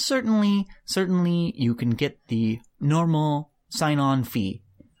 certainly you can get the normal sign-on fee.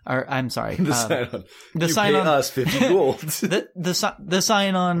 Or, I'm sorry. The sign-on. The you sign-on. pay us 50 gold. the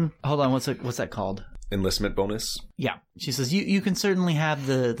sign-on. Hold on, what's that called? Enlistment bonus? Yeah. She says, you can certainly have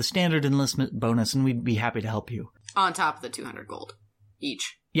the standard enlistment bonus, and we'd be happy to help you. On top of the 200 gold.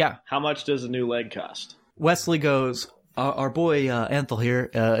 Each. Yeah. How much does a new leg cost? Wesley goes, our boy Anthel here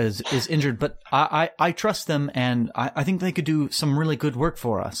is injured, but I trust them, and I think they could do some really good work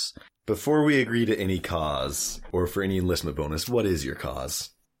for us. Before we agree to any cause, or for any enlistment bonus, what is your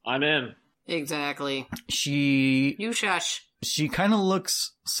cause? I'm in. Exactly. You shush. She kind of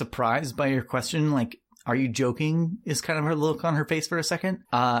looks surprised by your question, like, are you joking? Is kind of her look on her face for a second.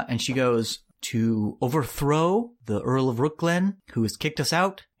 And she goes, to overthrow the Earl of Rookglen, who has kicked us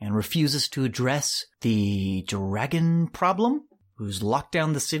out and refuses to address the dragon problem, who's locked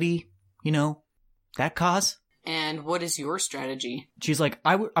down the city, that cause. And what is your strategy? She's like,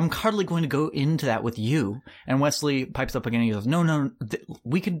 I'm hardly going to go into that with you. And Wesley pipes up again and he goes, no,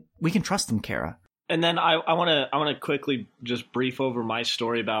 we can trust them, Kara. And then I want to quickly just brief over my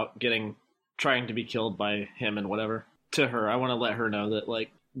story about trying to be killed by him and whatever to her. I want to let her know that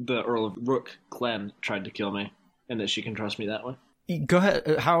the Earl of Rookglen tried to kill me and that she can trust me that way. Go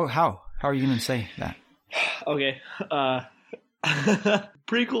ahead. How are you going to say that? Okay.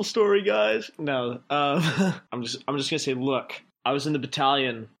 Prequel story, guys. No. I'm just going to say, look, I was in the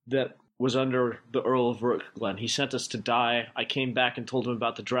battalion that was under the Earl of Rookglen. He sent us to die. I came back and told him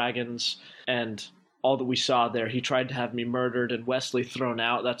about the dragons and all that we saw there. He tried to have me murdered and Wesley thrown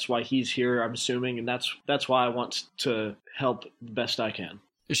out. That's why he's here, I'm assuming, and that's why I want to help the best I can.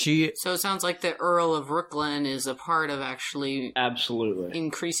 So it sounds like the Earl of Rookglen is a part of actually absolutely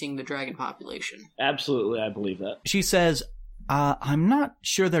increasing the dragon population. Absolutely, I believe that. She says, I'm not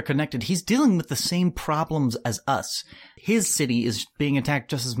sure they're connected. He's dealing with the same problems as us. His city is being attacked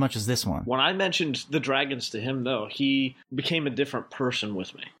just as much as this one. When I mentioned the dragons to him, though, he became a different person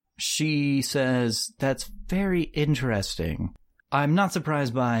with me. She says, that's very interesting. I'm not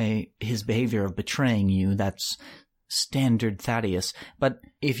surprised by his behavior of betraying you. That's standard Thaddeus. But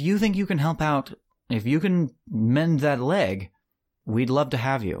if you think you can help out, if you can mend that leg, we'd love to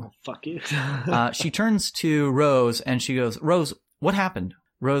have you. Fuck you. She turns to Rose and she goes, Rose, what happened?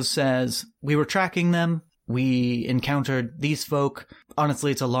 Rose says, we were tracking them. We encountered these folk.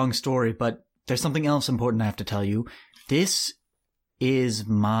 Honestly, it's a long story, but there's something else important I have to tell you. This is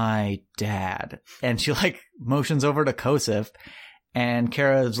my dad. And she motions over to Kosef And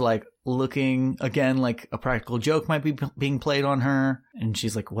Kara's like looking again like a practical joke might be being played on her. And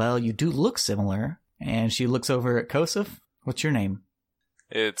she's like, well, you do look similar. And she looks over at Kosef. What's your name?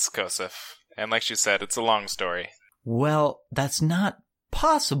 It's Kosef. And like she said, it's a long story. Well, that's not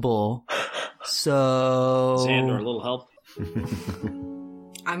possible. So... Xander, a little help?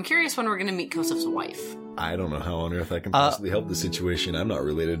 I'm curious when we're going to meet Kosef's wife. I don't know how on earth I can possibly help the situation. I'm not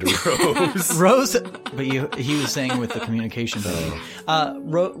related to Rose. Rose, but he was saying with the communication.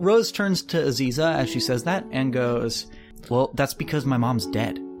 Rose turns to Aziza as she says that and goes, well, that's because my mom's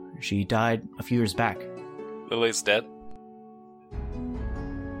dead. She died a few years back. Lily's dead?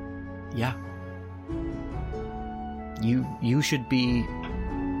 Yeah. You should be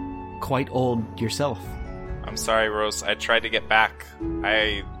quite old yourself. I'm sorry, Rose. I tried to get back.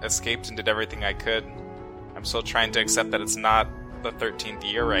 I escaped and did everything I could. I'm still trying to accept that it's not the 13th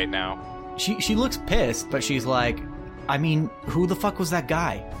year right now. She looks pissed, but she's like, I mean, who the fuck was that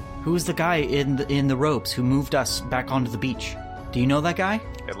guy? Who was the guy in the ropes who moved us back onto the beach? Do you know that guy?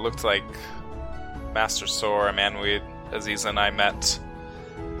 It looked like Master Sor, a man Aziza and I met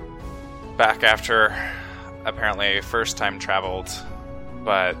back after apparently first time traveled,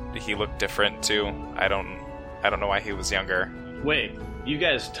 but he looked different too. I don't know why he was younger. Wait, you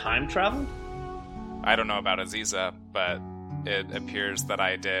guys time traveled? I don't know about Aziza, but it appears that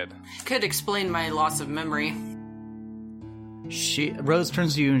I did. Could explain my loss of memory. Rose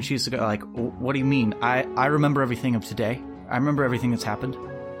turns to you and she's like, what do you mean? I remember everything of today. I remember everything that's happened.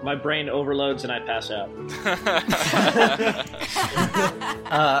 My brain overloads and I pass out.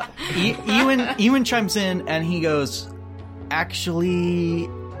 Ewan chimes in and he goes, actually,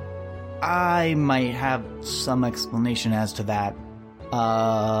 I might have some explanation as to that.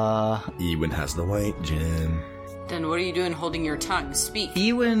 Ewan has the white gem. Then what are you doing holding your tongue? Speak.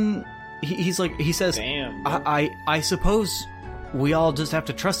 Ewan, he says, damn. I suppose we all just have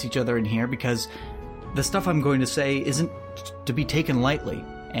to trust each other in here because the stuff I'm going to say isn't to be taken lightly.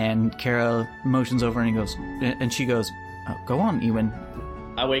 And Kara motions over and she goes, oh, go on, Ewan.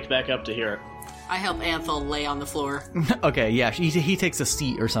 I wake back up to hear it. I help Anthel lay on the floor. Okay, yeah, he takes a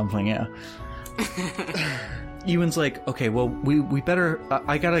seat or something, yeah. Ewan's like, okay, well, we better...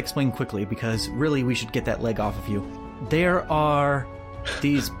 I gotta explain quickly, because really we should get that leg off of you. There are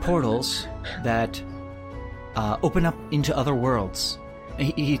these portals that open up into other worlds.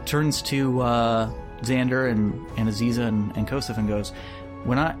 He turns to Xander and Aziza and Kosef and goes,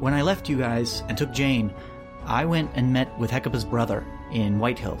 When I left you guys and took Jane, I went and met with Hecuba's brother in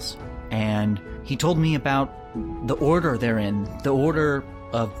White Hills, and he told me about the order they're in, the Order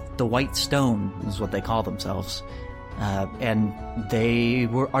of the White Stone is what they call themselves, and they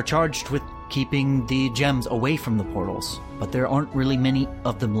are charged with keeping the gems away from the portals, but there aren't really many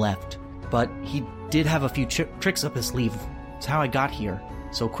of them left. But he did have a few tricks up his sleeve. It's how I got here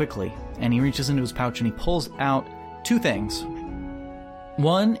so quickly. And he reaches into his pouch and he pulls out two things.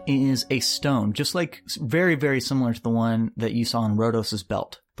 One is a stone, just like very, very similar to the one that you saw in Rhodos'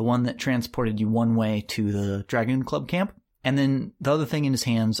 belt. The one that transported you one way to the Dragoon Club camp. And then the other thing in his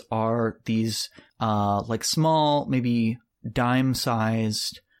hands are these, like small, maybe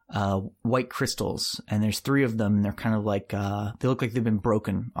dime-sized, white crystals. And there's 3 of them. And they're kind of like, they look like they've been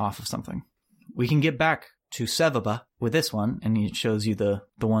broken off of something. We can get back to Sevaba with this one. And he shows you the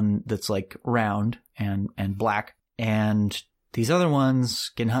one that's like round and black. And these other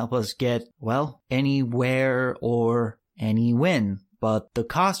ones can help us get, well, anywhere or any when. But the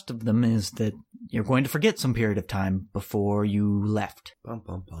cost of them is that you're going to forget some period of time before you left. Bum,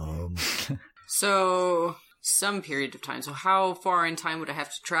 bum, bum. So, some period of time. So how far in time would I have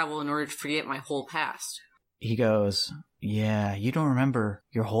to travel in order to forget my whole past? He goes, yeah, you don't remember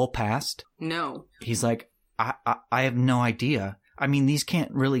your whole past? No. He's like, I have no idea. I mean, these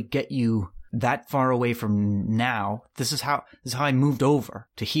can't really get you that far away from now. This is how I moved over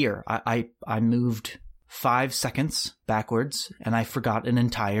to here. I moved 5 seconds backwards, and I forgot an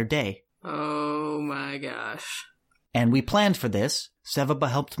entire day. Oh my gosh. And we planned for this. Sevaba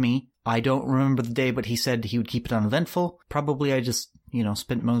helped me. I don't remember the day, but he said he would keep it uneventful. Probably I just,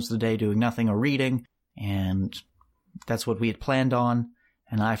 spent most of the day doing nothing or reading, and that's what we had planned on.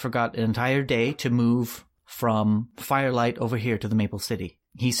 And I forgot an entire day to move from Firelight over here to the Maple City.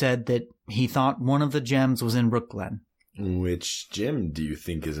 He said that he thought one of the gems was in Rookglen. Which gem do you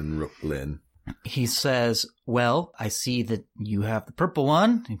think is in Rookglen? He says, well, I see that you have the purple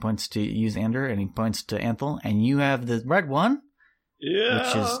one. He points to you, Xander, and he points to Anthel, and you have the red one. Yeah.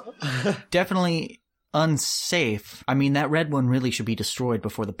 Which is definitely unsafe. I mean, that red one really should be destroyed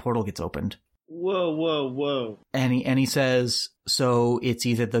before the portal gets opened. Whoa. And he says, so it's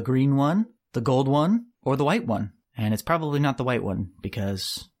either the green one, the gold one, or the white one. And it's probably not the white one,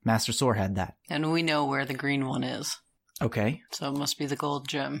 because Master Sore had that. And we know where the green one is. Okay. So it must be the gold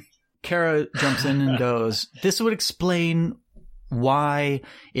gem. Kara jumps in and goes, this would explain why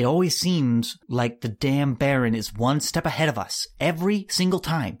it always seems like the damn Baron is one step ahead of us every single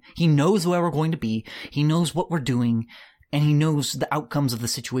time. He knows where we're going to be, he knows what we're doing, and he knows the outcomes of the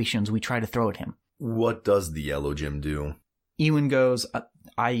situations we try to throw at him. What does the yellow gem do? Ewan goes,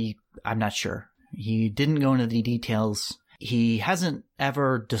 I'm not sure. He didn't go into the details. He hasn't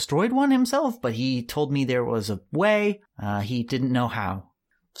ever destroyed one himself, but he told me there was a way. He didn't know how.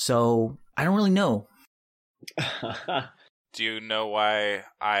 So, I don't really know. Do you know why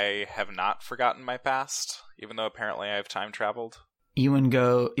I have not forgotten my past, even though apparently I've time traveled? Ewan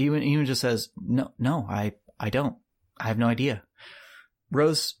just says, no, I don't. I have no idea.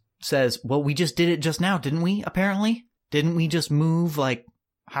 Rose says, well, we just did it just now, didn't we, apparently? Didn't we just move, like,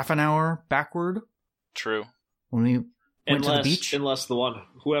 half an hour backward? True. When we went to the beach? Unless the one,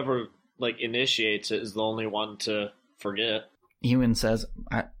 whoever, like, initiates it is the only one to forget. Ewan says,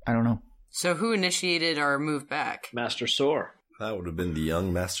 I don't know. So who initiated our move back? Master Sore. That would have been the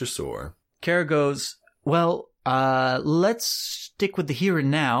young Master Sore. Kara goes, well, let's stick with the here and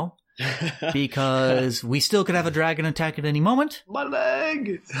now, because we still could have a dragon attack at any moment. My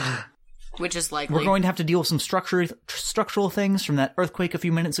leg! Which is likely. We're going to have to deal with some structural things from that earthquake a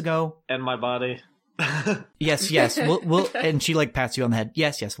few minutes ago. And my body. Yes. We'll and she like pats you on the head.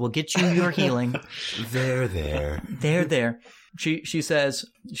 Yes. We'll get you your healing. There. She says,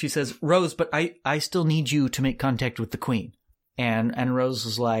 Rose, but I still need you to make contact with the Queen. And Rose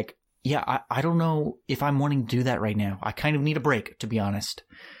is like, yeah, I don't know if I'm wanting to do that right now. I kind of need a break, to be honest.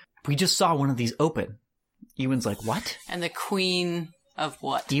 We just saw one of these open. Ewan's like, what? And the Queen of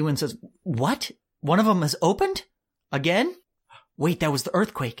what? Ewan says, what? One of them has opened? Again? Wait, that was the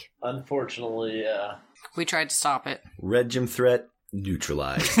earthquake. Unfortunately, yeah. We tried to stop it. Red gem threat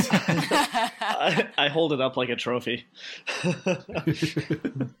neutralized. I hold it up like a trophy.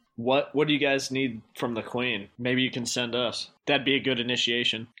 What do you guys need from the Queen? Maybe you can send us. That'd be a good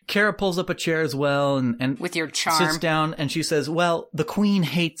initiation. Kara pulls up a chair as well and with your charm sits down and she says, well, the Queen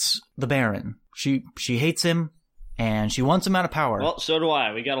hates the Baron. She hates him and she wants him out of power. Well, so do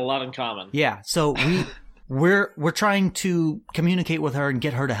I. We got a lot in common. Yeah, so we're trying to communicate with her and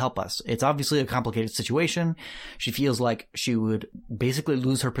get her to help us. It's obviously a complicated situation. She feels like she would basically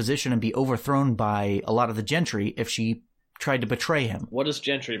lose her position and be overthrown by a lot of the gentry if she tried to betray him. What does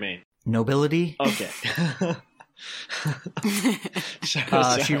gentry mean? Nobility? Okay.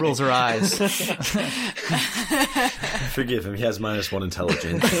 She rolls her eyes. Forgive him, he has -1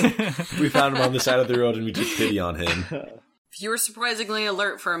 intelligence. We found him on the side of the road and we took pity on him. You were surprisingly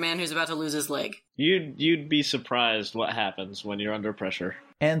alert for a man who's about to lose his leg. You'd be surprised what happens when you're under pressure.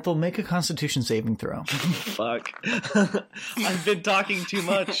 Anthel, make a Constitution saving throw. Fuck. I've been talking too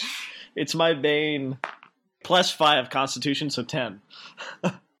much. It's my bane. +5 Constitution, so 10.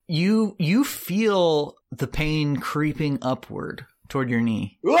 You feel the pain creeping upward toward your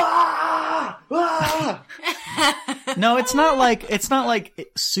knee. No, it's not like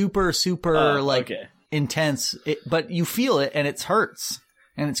super okay. intense, but you feel it and it hurts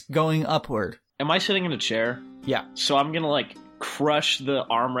and it's going upward. Am I sitting in a chair? Yeah. So I'm gonna like crush the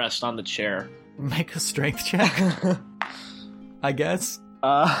armrest on the chair. Make a strength check. I guess.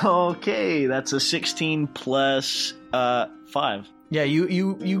 Okay, that's a 16 plus 5. Yeah,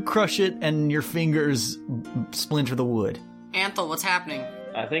 you crush it and your fingers splinter the wood. Anthel, what's happening?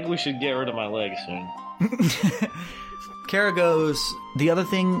 I think we should get rid of my leg soon. Kara goes, the other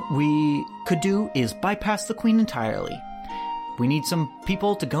thing we could do is bypass the Queen entirely. We need some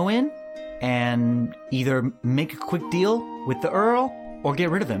people to go in and either make a quick deal with the Earl or get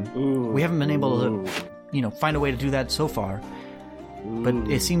rid of him. Ooh. We haven't been able to, find a way to do that so far. But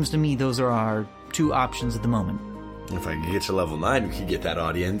it seems to me those are our two options at the moment. If I could get to level 9, we could get that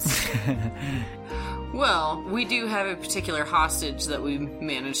audience. Well, we do have a particular hostage that we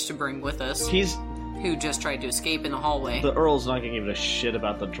managed to bring with us. Who just tried to escape in the hallway. The Earl's not gonna give a shit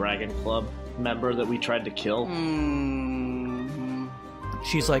about the Dragon Club member that we tried to kill. Mm-hmm.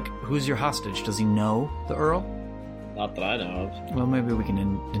 She's like, who's your hostage? Does he know the Earl? Not that I know of. Well, maybe we can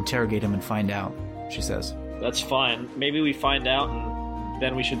interrogate him and find out, she says. That's fine. Maybe we find out and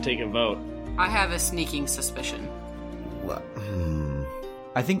then we should take a vote. I have a sneaking suspicion.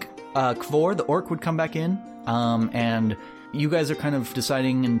 I think Kvor, the orc, would come back in, and you guys are kind of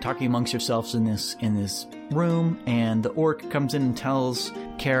deciding and talking amongst yourselves in this room, and the orc comes in and tells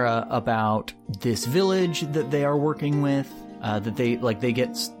Kara about this village that they are working with, that they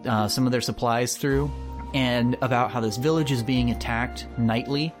get some of their supplies through, and about how this village is being attacked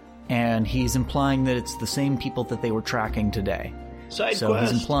nightly, and he's implying that it's the same people that they were tracking today. Side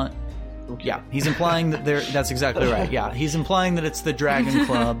quest. He's implying... Okay. Yeah, he's implying that that's exactly right. Yeah, he's implying that it's the Dragon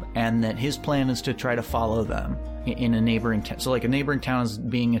Club and that his plan is to try to follow them in a neighboring town. So, like, a neighboring town is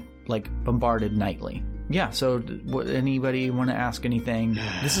being, like, bombarded nightly. Yeah, so anybody want to ask anything?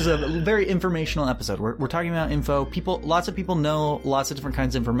 This is a very informational episode. We're talking about info. Lots of people know lots of different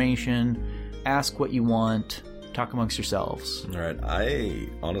kinds of information. Ask what you want. Talk amongst yourselves. All right, I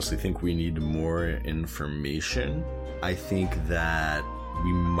honestly think we need more information. I think that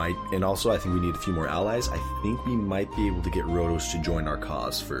we might, and also I think we need a few more allies. I think we might be able to get Rhodos to join our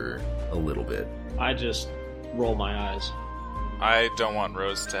cause for a little bit. I just roll my eyes. I don't want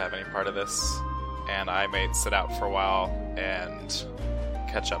Rose to have any part of this, and I may sit out for a while and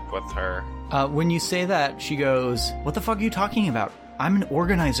catch up with her. When you say that, she goes, "What the fuck are you talking about? I'm an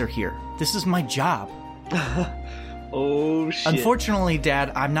organizer here. This is my job." Oh, shit. Unfortunately,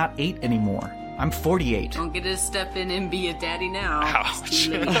 Dad, I'm not 8 anymore. I'm 48. Don't get to step in and be a daddy now. Ouch.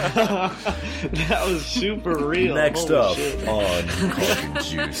 That was super real. Next up on Coffin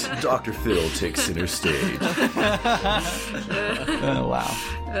Juice, Dr. Phil takes center stage. Oh,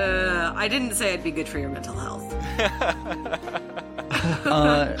 wow. I didn't say I'd be good for your mental health.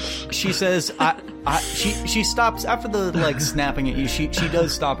 She says, she stops after the, like, snapping at you. She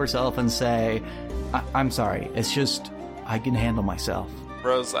does stop herself and say, I'm sorry. It's just, I can handle myself.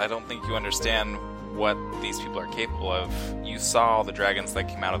 Rose, I don't think you understand what these people are capable of. You saw all the dragons that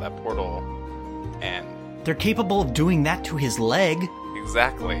came out of that portal, and... They're capable of doing that to his leg.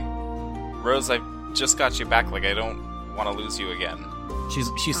 Exactly. Rose, I've just got you back. Like, I don't want to lose you again.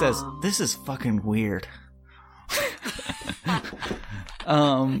 She says, this is fucking weird.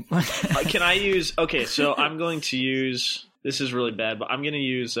 Can I use... Okay, so I'm going to use... This is really bad, but I'm going to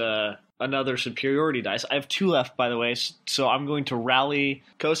use... another superiority dice. I have 2 left, by the way, so I'm going to rally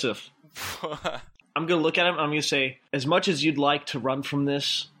Kosef. I'm going to look at him and I'm going to say, as much as you'd like to run from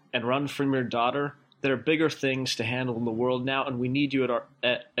this and run from your daughter, there are bigger things to handle in the world now, and we need you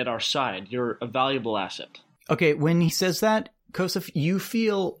at our side. You're a valuable asset. Okay, when he says that, Kosef, you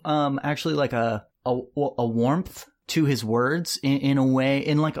feel actually like a warmth to his words in a way,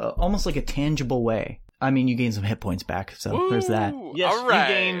 in like almost like a tangible way. I mean, you gain some hit points back, so there's that. Yes, all right.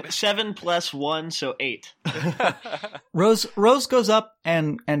 You gain 7 + 1, so 8. Rose goes up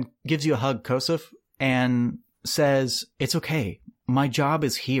and gives you a hug, Kosef, and says, "It's okay. My job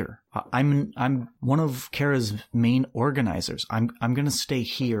is here. I'm one of Kara's main organizers. I'm gonna stay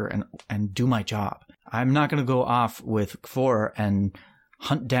here and do my job. I'm not gonna go off with Kfor and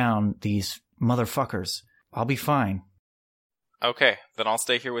hunt down these motherfuckers. I'll be fine." Okay, then I'll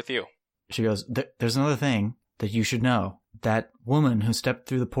stay here with you. She goes, "There's another thing that you should know. That woman who stepped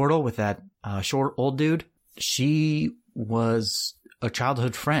through the portal with that short old dude, she was a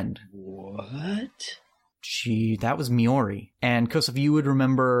childhood friend." What? That was Miori. And Kosef, you would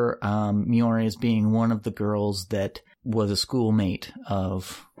remember Miori as being one of the girls that was a schoolmate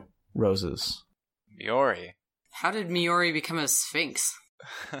of Rose's. Miori? How did Miori become a sphinx?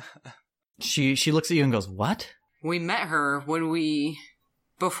 She looks at you and goes, "What?" We met her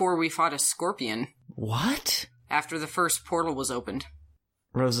before we fought a scorpion. What? After the first portal was opened.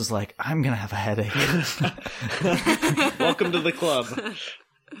 Rose is like, "I'm gonna have a headache." Welcome to the club.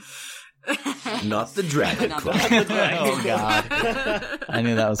 Not the Dragon Club. Oh, God. I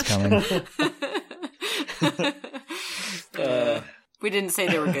knew that was coming. We didn't say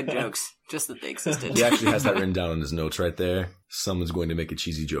they were good jokes, just that they existed. He actually has that written down in his notes right there. Someone's going to make a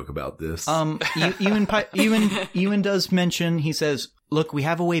cheesy joke about this. Ewan does mention, he says, "Look, we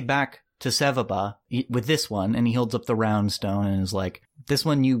have a way back to Sevaba with this one," and he holds up the round stone and is like, "This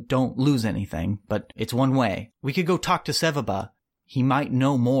one you don't lose anything, but it's one way. We could go talk to Sevaba. He might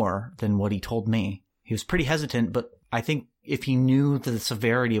know more than what he told me." He was pretty hesitant, but I think if he knew the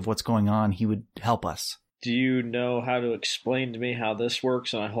severity of what's going on, he would help us. Do you know how to explain to me how this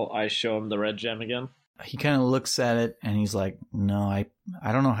works? And I show him the red gem again. He kind of looks at it and he's like, "No, I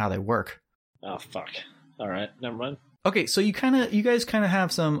don't know how they work." Oh, fuck. All right, never mind. Okay, so you guys kind of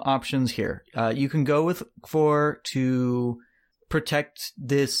have some options here. You can go with Kfor to protect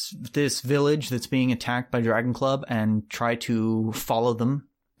this village that's being attacked by Dragon Club and try to follow them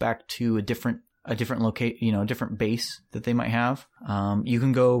back to a different locate, a different base that they might have. You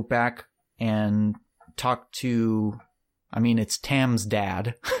can go back and talk to, it's Tam's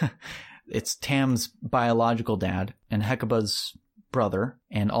dad. It's Tam's biological dad and Hecuba's brother,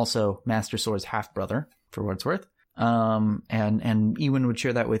 and also Master Sword's half-brother, for what it's worth. And Ewan would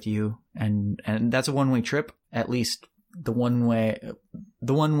share that with you, and that's a one-way trip, at least the one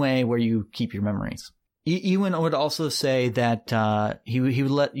way where you keep your memories. Ewan would also say that he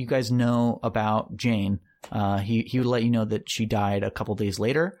would let you guys know about Jane. He would let you know that she died a couple days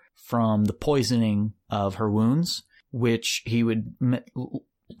later from the poisoning of her wounds, which he would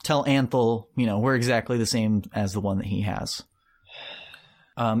tell Anthel, we're exactly the same as the one that he has.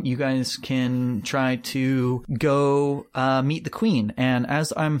 You guys can try to go meet the Queen. And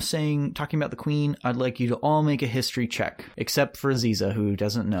as I'm talking about the Queen, I'd like you to all make a history check, except for Aziza, who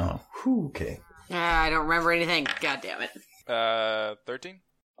doesn't know. Okay. I don't remember anything. God damn it. 13?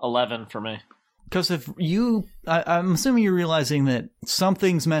 11 for me. Because if I'm assuming you're realizing that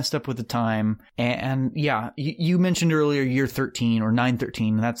something's messed up with the time. And yeah, you mentioned earlier year 13 or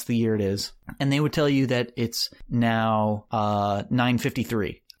 913. That's the year it is. And they would tell you that it's now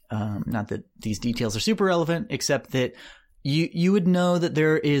 953. Not that these details are super relevant, except that you would know that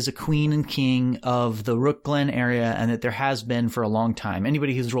there is a queen and king of the Rook Glen area and that there has been for a long time.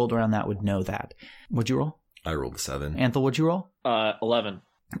 Anybody who's rolled around that would know that. What'd you roll? I rolled a 7. Anthel, what'd you roll? 11.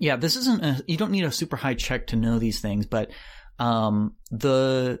 Yeah, this isn't you don't need a super high check to know these things, but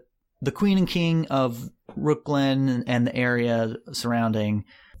the queen and king of Rook Glen and the area surrounding,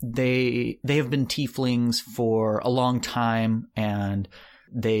 they have been tieflings for a long time, and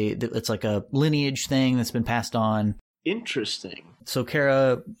it's like a lineage thing that's been passed on. Interesting. So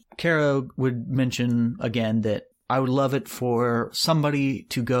Kara would mention again that I would love it for somebody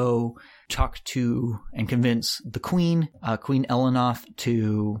to go talk to and convince the Queen, Queen Elenoth,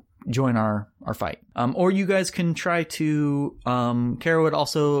 to join our fight. Or you guys can try to, Kara would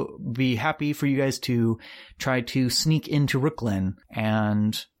also be happy for you guys to try to sneak into Rook Glen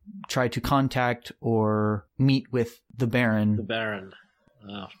and try to contact or meet with the Baron. The Baron.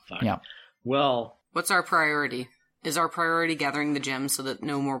 Oh, fuck. Yeah. Well, what's our priority? Is our priority gathering the gems so that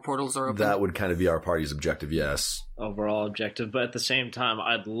no more portals are open? That would kind of be our party's objective, yes. Overall objective. But at the same time,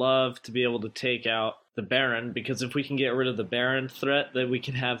 I'd love to be able to take out the Baron, because if we can get rid of the Baron threat, then we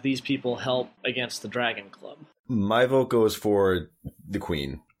can have these people help against the Dragon Club. My vote goes for the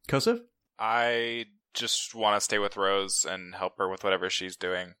Queen. Kosov? I just want to stay with Rose and help her with whatever she's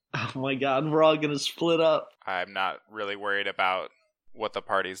doing. Oh my god, we're all going to split up. I'm not really worried about what the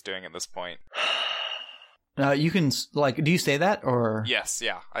party's doing at this point. You can, do you say that, or? Yes,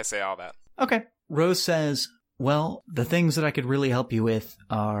 yeah, I say all that. Okay. Rose says, well, the things that I could really help you with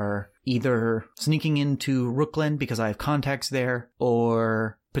are either sneaking into Rook Glen because I have contacts there,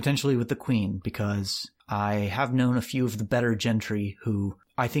 or potentially with the Queen because I have known a few of the better gentry who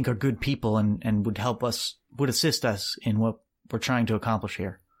I think are good people and would assist us in what we're trying to accomplish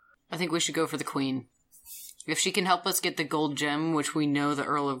here. I think we should go for the Queen. If she can help us get the gold gem, which we know the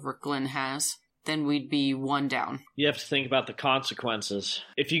Earl of Rook Glen has, then we'd be one down. You have to think about the consequences.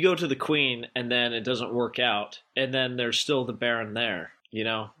 If you go to the Queen and then it doesn't work out, and then there's still the Baron there,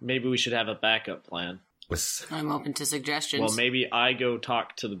 maybe we should have a backup plan. I'm open to suggestions. Well, maybe I go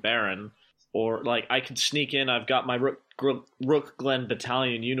talk to the Baron, or I could sneak in. I've got my Rook Glen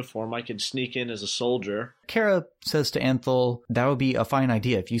battalion uniform. I could sneak in as a soldier. Kara says to Anthel, that would be a fine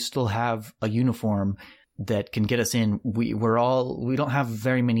idea. If you still have a uniform that can get us in, we don't have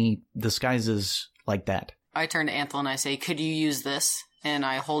very many disguises like that. I turn to Anthel and I say, could you use this? And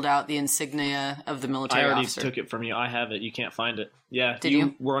I hold out the insignia of the military officer. I already took it from you. I have it. You can't find it. Yeah. Did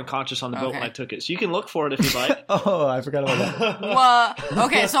you? Were unconscious on the boat when I took it. So you can look for it if you'd like. Oh, I forgot about that. Well,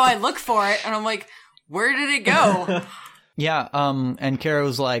 okay, so I look for it and I'm like, where did it go? Yeah, and Kara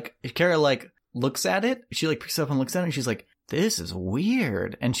looks at it. She picks it up and looks at it and she's like, this is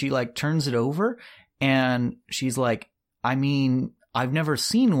weird. And she turns it over. And she's like, I mean, I've never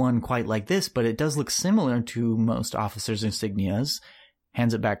seen one quite like this, but it does look similar to most officers' insignias.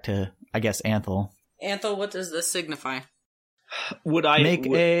 Hands it back to, I guess, Anthel. Anthel, what does this signify? Would I make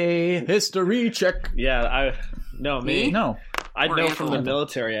a history check? Yeah, me? No. I'd know Anthel from the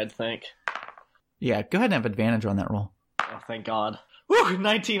military, I'd think. Yeah, go ahead and have advantage on that roll. Oh, thank God. Woo,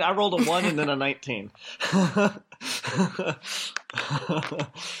 19. I rolled a 1 and then a 19.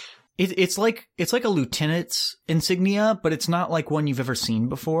 It's like a lieutenant's insignia, but it's not like one you've ever seen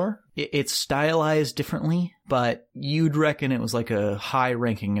before. It's stylized differently, but you'd reckon it was like a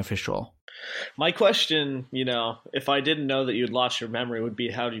high-ranking official. My question, if I didn't know that you'd lost your memory, would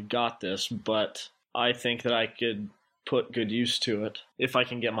be how you got this, but I think that I could put good use to it, if I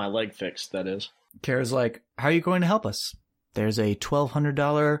can get my leg fixed, that is. Kara's like, how are you going to help us? There's a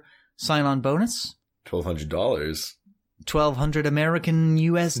 $1,200 sign-on bonus. $1,200? 1,200 American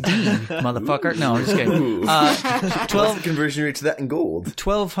USD, motherfucker. No, I'm just kidding. 12 the conversion rate to that in gold.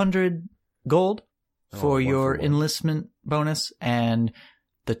 1,200 gold for your enlistment bonus, and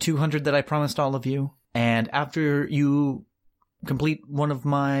the 200 that I promised all of you. And after you complete one of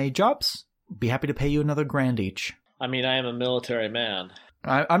my jobs, be happy to pay you another $1,000 each. I mean, I am a military man.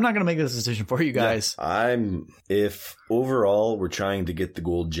 I'm not going to make this decision for you guys. Yeah, if overall we're trying to get the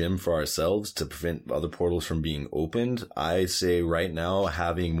gold gem for ourselves to prevent other portals from being opened, I say right now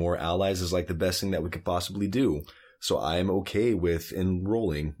having more allies is like the best thing that we could possibly do. So I'm okay with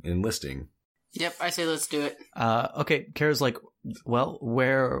enlisting. Yep, I say let's do it. Okay, Kara's like, well,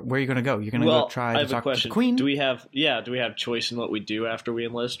 where are you going to go? You're going to go try to talk to the queen? Do we have choice in what we do after we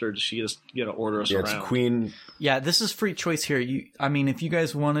enlist, or does she just order us around? Yeah, it's queen. Yeah, this is free choice here. If you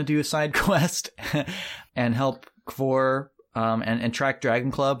guys want to do a side quest and help Kvor and track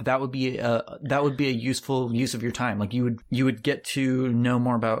Dragon Club, that would be a useful use of your time. Like you would get to know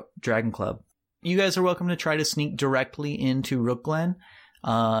more about Dragon Club. You guys are welcome to try to sneak directly into Rook Glen.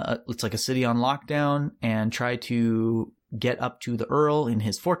 It's like a city on lockdown, and try to get up to the Earl in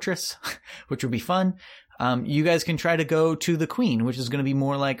his fortress, which would be fun. You guys can try to go to the Queen, which is going to be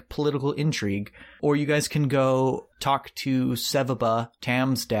more like political intrigue, or you guys can go talk to Sevaba,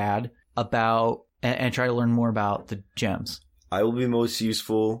 Tam's dad, about and try to learn more about the gems. I will be most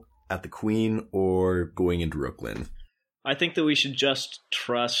useful at the Queen or going into Rook Glen. I think that we should just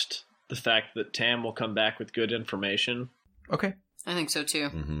trust the fact that Tam will come back with good information. Okay. I think so too.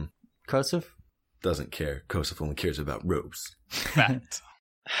 Mm-hmm. Kosef? Doesn't care. Kosef only cares about robes. Fact.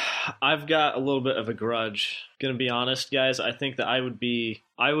 I've got a little bit of a grudge. Gonna be honest, guys. I think that I would be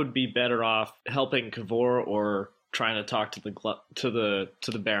better off helping Kvor or trying to talk to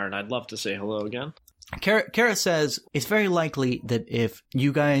the Baron. I'd love to say hello again. Kara says it's very likely that if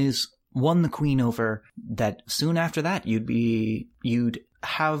you guys won the Queen over, that soon after that you'd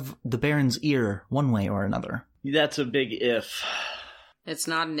have the Baron's ear one way or another. That's a big if. It's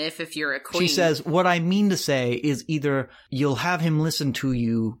not an if you're a queen. She says, what I mean to say is either you'll have him listen to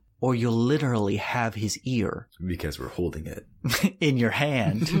you, or you'll literally have his ear. Because we're holding it. In your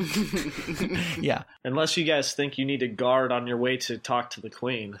hand. Yeah. Unless you guys think you need a guard on your way to talk to the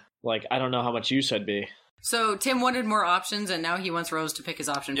Queen. Like, I don't know how much use I'd be. So Tim wanted more options, and now he wants Rose to pick his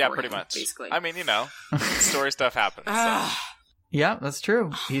option for him. Yeah, pretty much. Basically. I mean, story stuff happens. So. Yeah, that's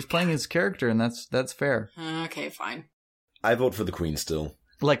true. He's playing his character, and that's fair. Okay, fine. I vote for the Queen still.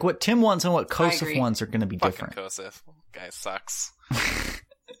 Like, what Tim wants and what Kosef wants are going to be different. Fucking Kosef. Guy sucks.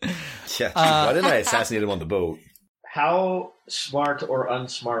 Yeah, why didn't I assassinate him on the boat? How smart or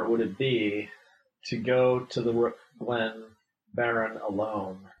unsmart would it be to go to the Rook Glen Baron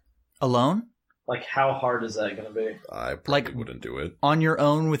alone? Alone? Like, how hard is that going to be? I probably wouldn't do it. On your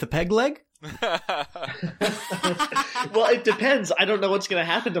own with a peg leg? Well, it depends. I don't know what's going to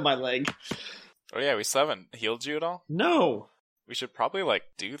happen to my leg. Oh yeah, we still haven't healed you at all? No. We should probably,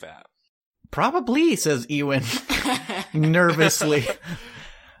 do that. Probably, says Ewan, nervously.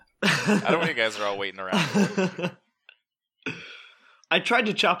 I don't know you guys are all waiting around. I tried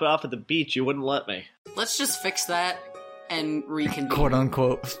to chop it off at the beach. You wouldn't let me. Let's just fix that and reconvene. Quote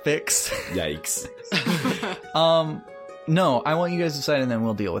unquote fix. Yikes. No, I want you guys to decide and then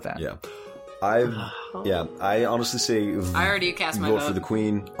we'll deal with that. Yeah. I honestly say I already cast my vote for the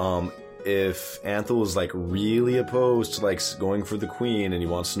Queen. If Anthel is really opposed to going for the Queen and he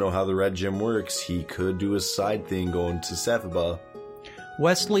wants to know how the red gem works, he could do a side thing going to Sevaba.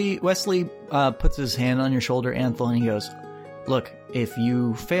 Wesley puts his hand on your shoulder, Anthel, and he goes, look, if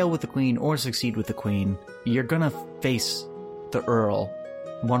you fail with the Queen or succeed with the Queen, you're gonna face the Earl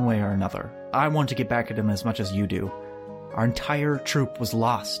one way or another. I want to get back at him as much as you do. Our entire troop was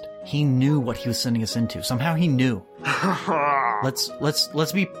lost. He knew what he was sending us into. Somehow he knew.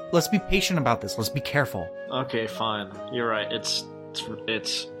 Let's be patient about this. Let's be careful. Okay, fine. You're right. It's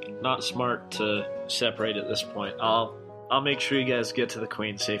not smart to separate at this point. I'll make sure you guys get to the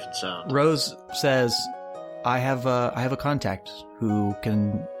Queen safe and sound. Rose says, I have a contact who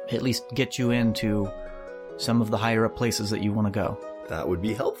can at least get you into some of the higher up places that you want to go. That would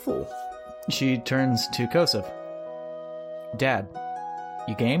be helpful. She turns to Kosef. Dad,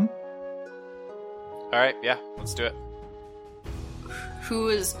 you game? Alright, yeah, let's do it.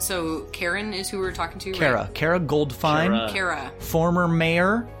 So Karen is who we're talking to, Kara. right? Kara Goldfine. Kara. Former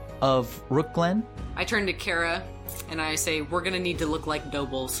mayor of Rook Glen. I turn to Kara and I say, we're gonna need to look like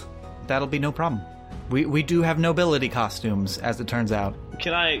nobles. That'll be no problem. We do have nobility costumes, as it turns out.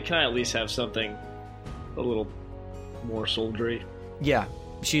 Can I at least have something a little more soldiery? Yeah.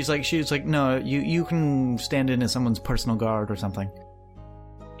 She's like, no, you can stand in as someone's personal guard or something.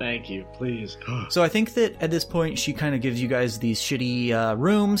 Thank you, please. So I think that at this point, she kind of gives you guys these shitty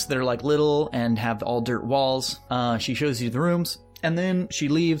rooms that are little and have all dirt walls. She shows you the rooms, and then she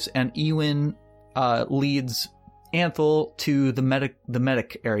leaves, and Ewan leads Anthel to the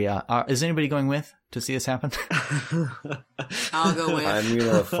medic area. Is anybody going with? to see this happen? I'll go with. I'm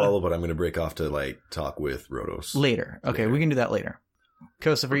gonna follow, but I'm gonna break off to like talk with Rhodos later. Okay, we can do that later.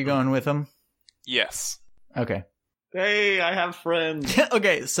 Kosef, are you going with him? Yes. Okay. Hey, I have friends.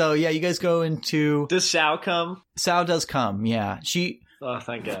 Okay, so yeah, you guys go into... Does Sao come? Sao does come, yeah. Oh,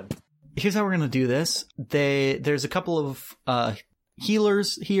 thank God. Here's how we're gonna do this. There's a couple of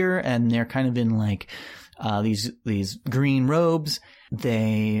healers here, and they're kind of in like these green robes.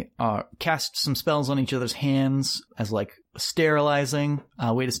 They cast some spells on each other's hands as like sterilizing,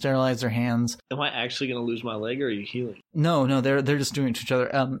 way to sterilize their hands. Am I actually going to lose my leg, or are you healing? No, they're just doing it to each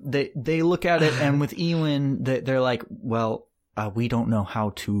other. They look at it, and with Ewin, they're like, well, we don't know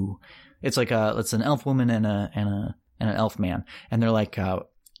how to. It's like it's an elf woman and an elf man, and they're like,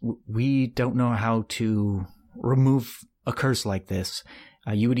 we don't know how to remove a curse like this.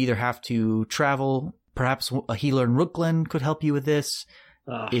 You would either have to travel. Perhaps a healer in Rookglen could help you with this.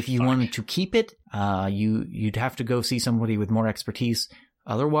 If you wanted to keep it, you'd have to go see somebody with more expertise.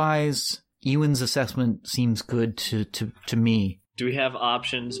 Otherwise, Ewan's assessment seems good to me. Do we have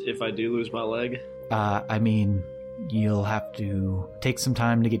options if I do lose my leg? I mean, you'll have to take some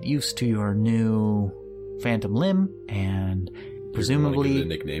time to get used to your new phantom limb, and presumably... Give it a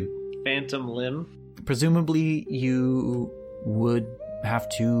nickname. Phantom limb? Presumably, you would have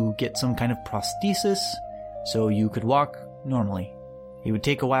to get some kind of prosthesis so you could walk normally. It would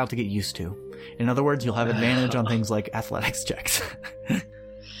take a while to get used to. In other words, you'll have advantage on things like athletics checks.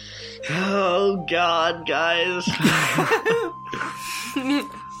 Oh, God, guys.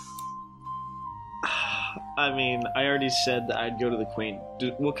 I mean, I already said that I'd go to the Queen.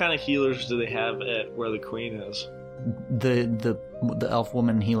 What kind of healers do they have at where the Queen is? The elf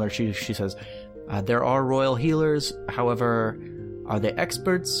woman healer, she says, there are royal healers, however... Are they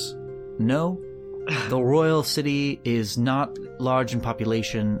experts? No. The royal city is not large in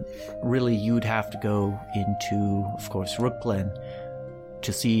population. Really, you'd have to go into, of course, Rookglen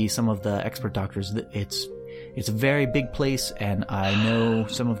to see some of the expert doctors. It's a very big place, and I know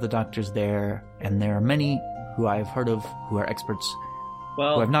some of the doctors there, and there are many who I've heard of who are experts who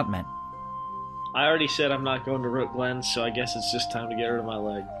I've not met. I already said I'm not going to Rookglen, so I guess it's just time to get rid of my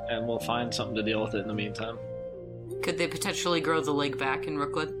leg, and we'll find something to deal with it in the meantime. Could they potentially grow the leg back in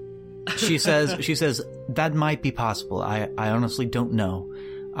Rookglen? She says that might be possible. I honestly don't know.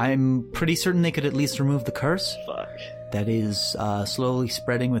 I'm pretty certain they could at least remove the curse. Fuck. That is slowly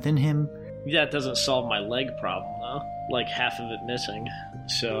spreading within him. Yeah, it doesn't solve my leg problem, though. Like, half of it missing.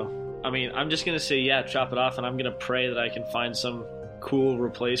 So, I mean, I'm just gonna say, yeah, chop it off, and I'm gonna pray that I can find some cool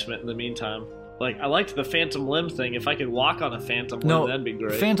replacement in the meantime. Like, I liked the phantom limb thing. If I could walk on a phantom limb, that'd be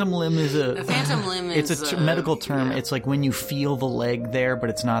great. Phantom limb is a phantom limb is it's a medical term. Yeah. It's like when you feel the leg there, but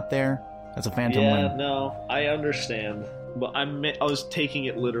it's not there. That's a phantom limb. Yeah, no, I understand. But I was taking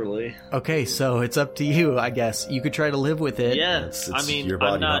it literally. Okay, so it's up to you, I guess. You could try to live with it. Yeah, I mean, your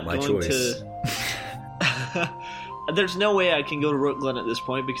body, I'm not my going choice. to... There's no way I can go to Rookglen at this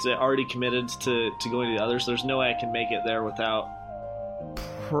point because I already committed to going to the others. There's no way I can make it there without...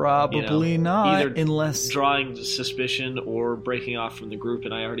 Probably not, unless... drawing suspicion or breaking off from the group,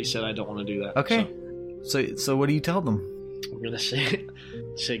 and I already said I don't want to do that. Okay. So what do you tell them? I'm going to say,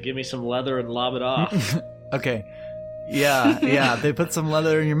 give me some leather and lob it off. Okay. Yeah, they put some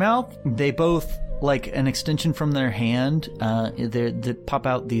leather in your mouth. They both, like, an extension from their hand, they pop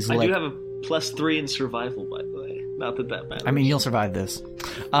out these, I do have a +3 in survival, by the way. Not that matters. I mean, you'll survive this.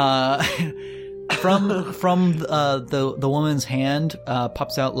 From the woman's hand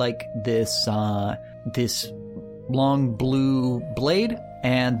pops out like this long blue blade,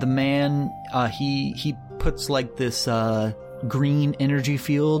 and the man he puts like this green energy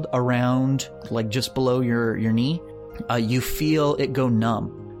field around, like just below your knee. You feel it go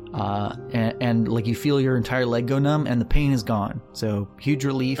numb, and like you feel your entire leg go numb, and the pain is gone. So huge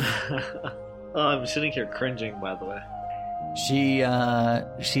relief. Oh, I'm sitting here cringing, by the way.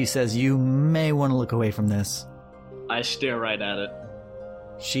 She says, you may want to look away from this. I stare right at it.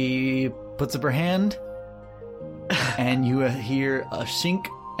 She puts up her hand, and you hear a shink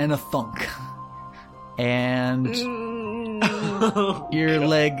and a thunk. And your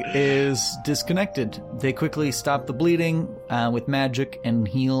leg is disconnected. They quickly stop the bleeding with magic and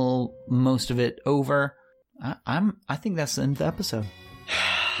heal most of it over. I think that's the end of the episode.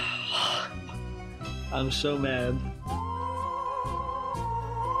 I'm so mad.